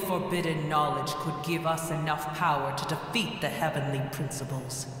only forbidden knowledge could give us enough power to defeat the heavenly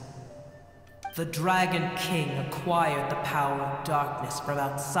principles. The Dragon King acquired the power of darkness from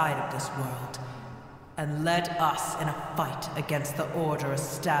outside of this world, and led us in a fight against the order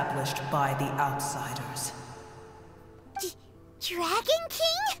established by the outsiders. Dragon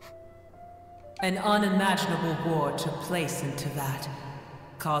King? An unimaginable war took place into that,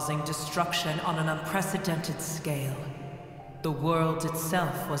 causing destruction on an unprecedented scale. The world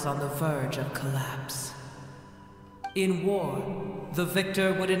itself was on the verge of collapse. In war, the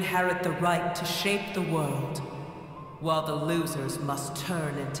victor would inherit the right to shape the world, while the losers must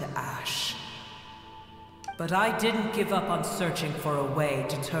turn into ash. But I didn't give up on searching for a way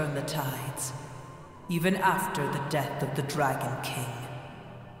to turn the tides, even after the death of the Dragon King.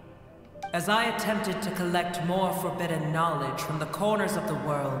 As I attempted to collect more forbidden knowledge from the corners of the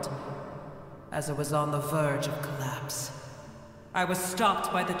world, as it was on the verge of collapse, I was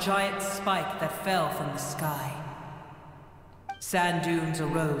stopped by the giant spike that fell from the sky. Sand dunes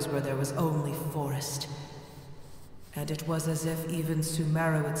arose where there was only forest, and it was as if even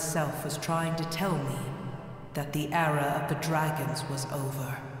Sumeru itself was trying to tell me that the era of the dragons was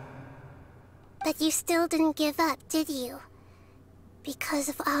over. But you still didn't give up, did you? Because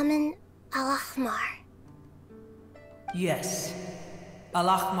of Amun Al-Ahmar. Yes.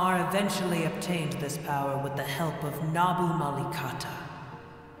 Al-Ahmar eventually obtained this power with the help of Nabu Malikata.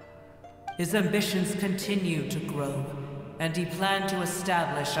 His ambitions continued to grow, and he planned to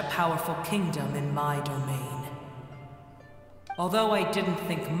establish a powerful kingdom in my domain. Although I didn't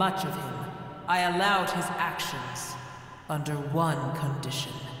think much of him, I allowed his actions under one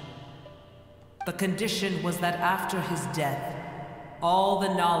condition. The condition was that after his death, all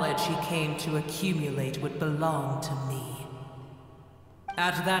the knowledge he came to accumulate would belong to me.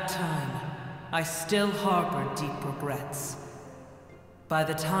 At that time, I still harbored deep regrets. By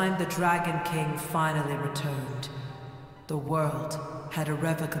the time the Dragon King finally returned, the world had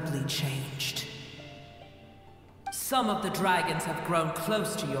irrevocably changed. Some of the dragons have grown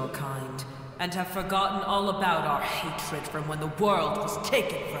close to your kind, and have forgotten all about our hatred from when the world was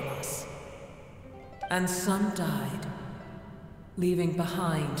taken from us. And some died, leaving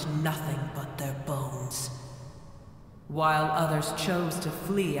behind nothing but their bones, while others chose to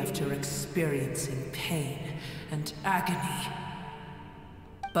flee after experiencing pain and agony.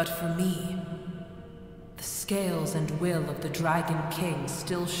 But for me, the scales and will of the Dragon King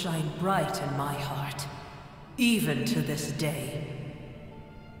still shine bright in my heart, even to this day.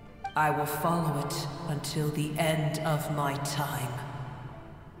 I will follow it until the end of my time.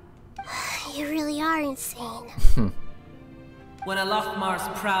 You really are insane. When Al-Ahmar's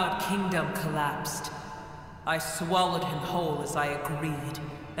proud kingdom collapsed, I swallowed him whole as I agreed,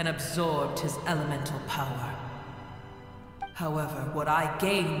 and absorbed his elemental power. However, what I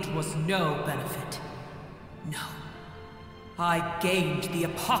gained was no benefit. No. I gained the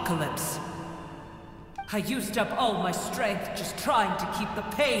apocalypse. I used up all my strength just trying to keep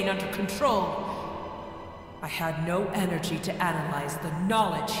the pain under control. I had no energy to analyze the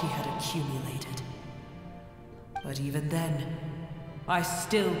knowledge he had accumulated. But even then, I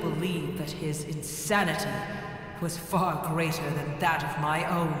still believed that his insanity was far greater than that of my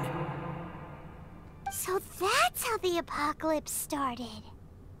own. So that's how the apocalypse started.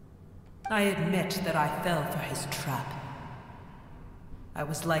 I admit that I fell for his trap. I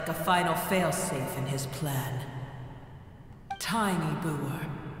was like a final failsafe in his plan. Tiny Booer,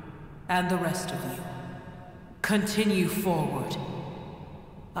 and the rest of you, continue forward.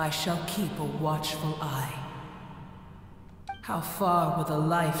 I shall keep a watchful eye. How far will a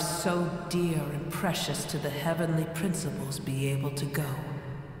life so dear and precious to the heavenly principles be able to go?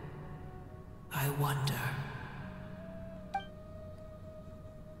 I wonder.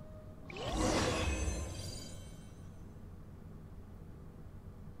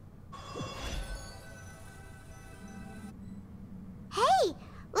 Hey!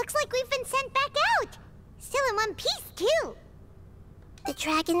 Looks like we've been sent back out! Still in one piece, too! The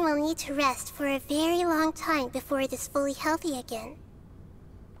dragon will need to rest for a very long time before it is fully healthy again.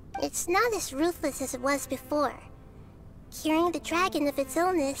 It's not as ruthless as it was before. Curing the dragon of its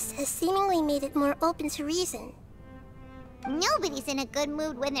illness has seemingly made it more open to reason. Nobody's in a good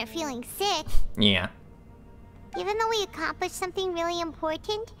mood when they're feeling sick. Yeah. Even though we accomplished something really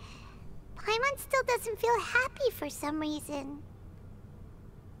important, Paimon still doesn't feel happy for some reason.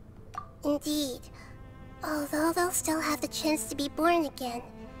 Indeed. Although they'll still have the chance to be born again,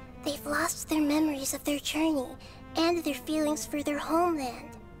 they've lost their memories of their journey and their feelings for their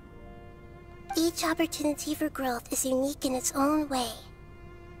homeland. Each opportunity for growth is unique in its own way.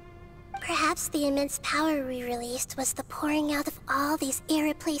 Perhaps the immense power we released was the pouring out of all these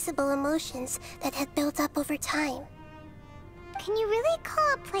irreplaceable emotions that had built up over time. Can you really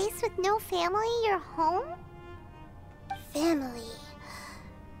call a place with no family your home? Family.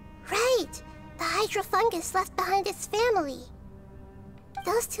 Right! The hydrofungus left behind its family.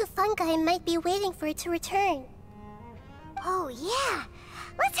 Those two fungi might be waiting for it to return. Oh yeah!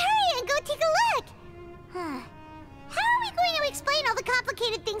 Let's hurry and go take a look! Huh. How are we going to explain all the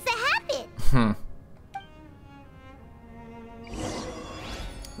complicated things that happen?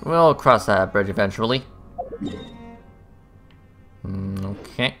 We'll cross that bridge eventually.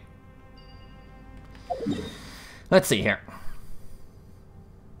 Okay. Let's see here.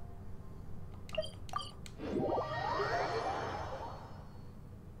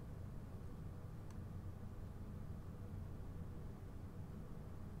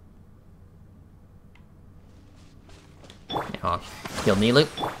 Kill Nilu.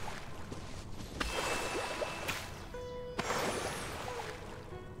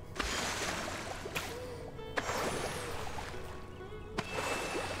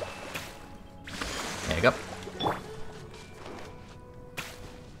 There you go.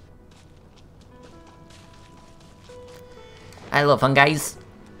 I love fun, guys.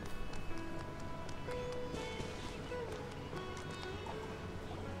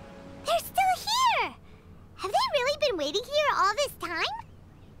 They're still here! Have they really been waiting here all this time?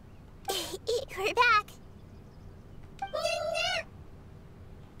 We're back.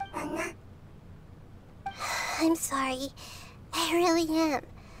 I'm sorry. I really am.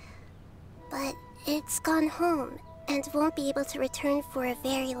 But it's gone home and won't be able to return for a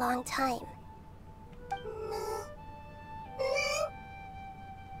very long time.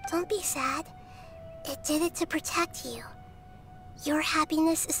 Don't be sad. It did it to protect you. Your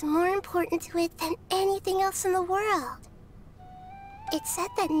happiness is more important to it than anything else in the world. It said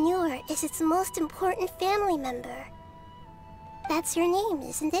that Noor is its most important family member. That's your name,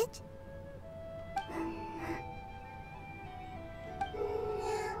 isn't it?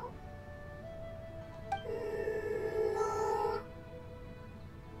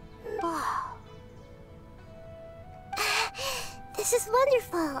 Wow. This is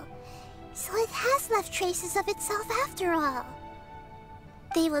wonderful. So it has left traces of itself after all.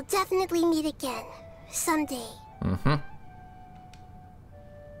 They will definitely meet again, someday.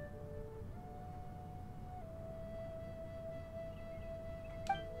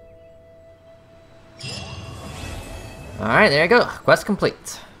 Alright, there you go. Quest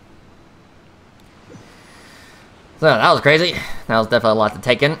complete. So, that was crazy. That was definitely a lot to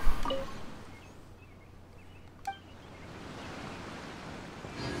take in.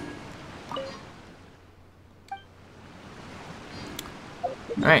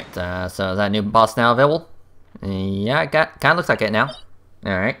 Alright, so is that new boss now available? Yeah, it kinda looks like it now.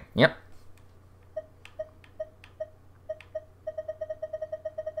 Alright, yep.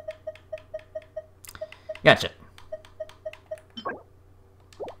 Gotcha.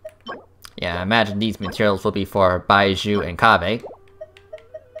 Yeah, I imagine these materials will be for Baiju and Kaveh.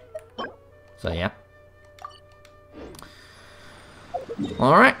 So yeah.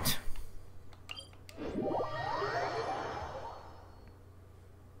 Alright.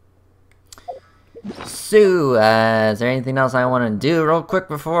 So, is there anything else I want to do real quick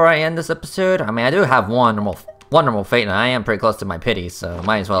before I end this episode? I mean, I do have one normal fate, and I am pretty close to my pity, so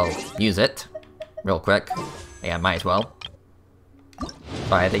might as well use it real quick. Yeah, might as well.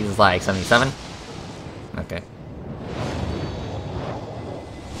 Sorry, I think it's like 77. Okay.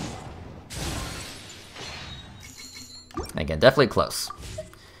 Again, definitely close.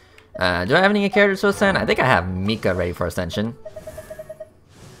 Do I have any characters to ascend? I think I have Mika ready for ascension.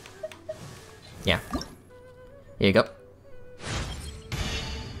 Yeah. Here you go.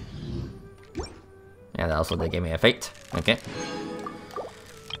 Yeah, that also did give me a fate. Okay.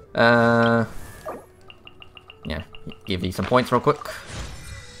 Yeah, give you some points real quick.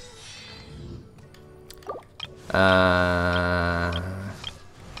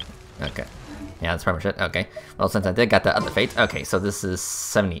 Okay. Yeah, that's pretty much it. Okay. Well, since I did got the other fate. Okay, so this is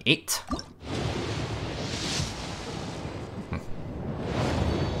 78.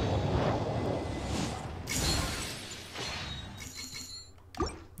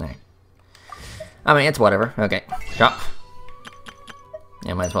 I mean, it's whatever. Okay, drop.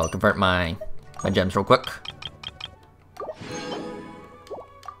 Yeah, might as well convert my gems real quick.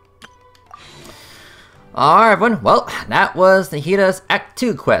 Alright, everyone. Well, that was Nahita's Act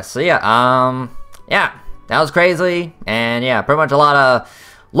 2 quest. So yeah, yeah, that was crazy. And yeah, pretty much a lot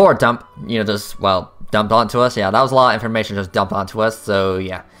of lore dump, you know, just, well, dumped onto us. Yeah, that was a lot of information just dumped onto us. So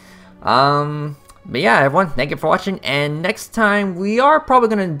yeah. But yeah, everyone, thank you for watching. And next time, we are probably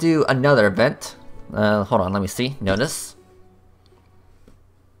going to do another event. Hold on, let me see. Notice.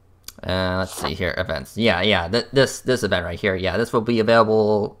 Let's see here, events. Yeah, this event right here. Yeah, this will be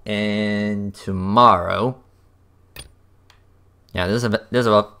available in tomorrow. Yeah,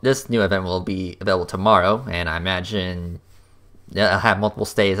 this new event will be available tomorrow, and I imagine I'll have multiple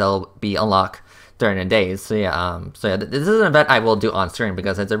stays that'll be unlocked during the days. So yeah, this is an event I will do on stream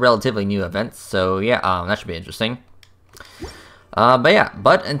because it's a relatively new event. So yeah, that should be interesting. But yeah,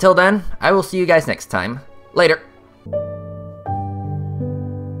 until then, I will see you guys next time. Later.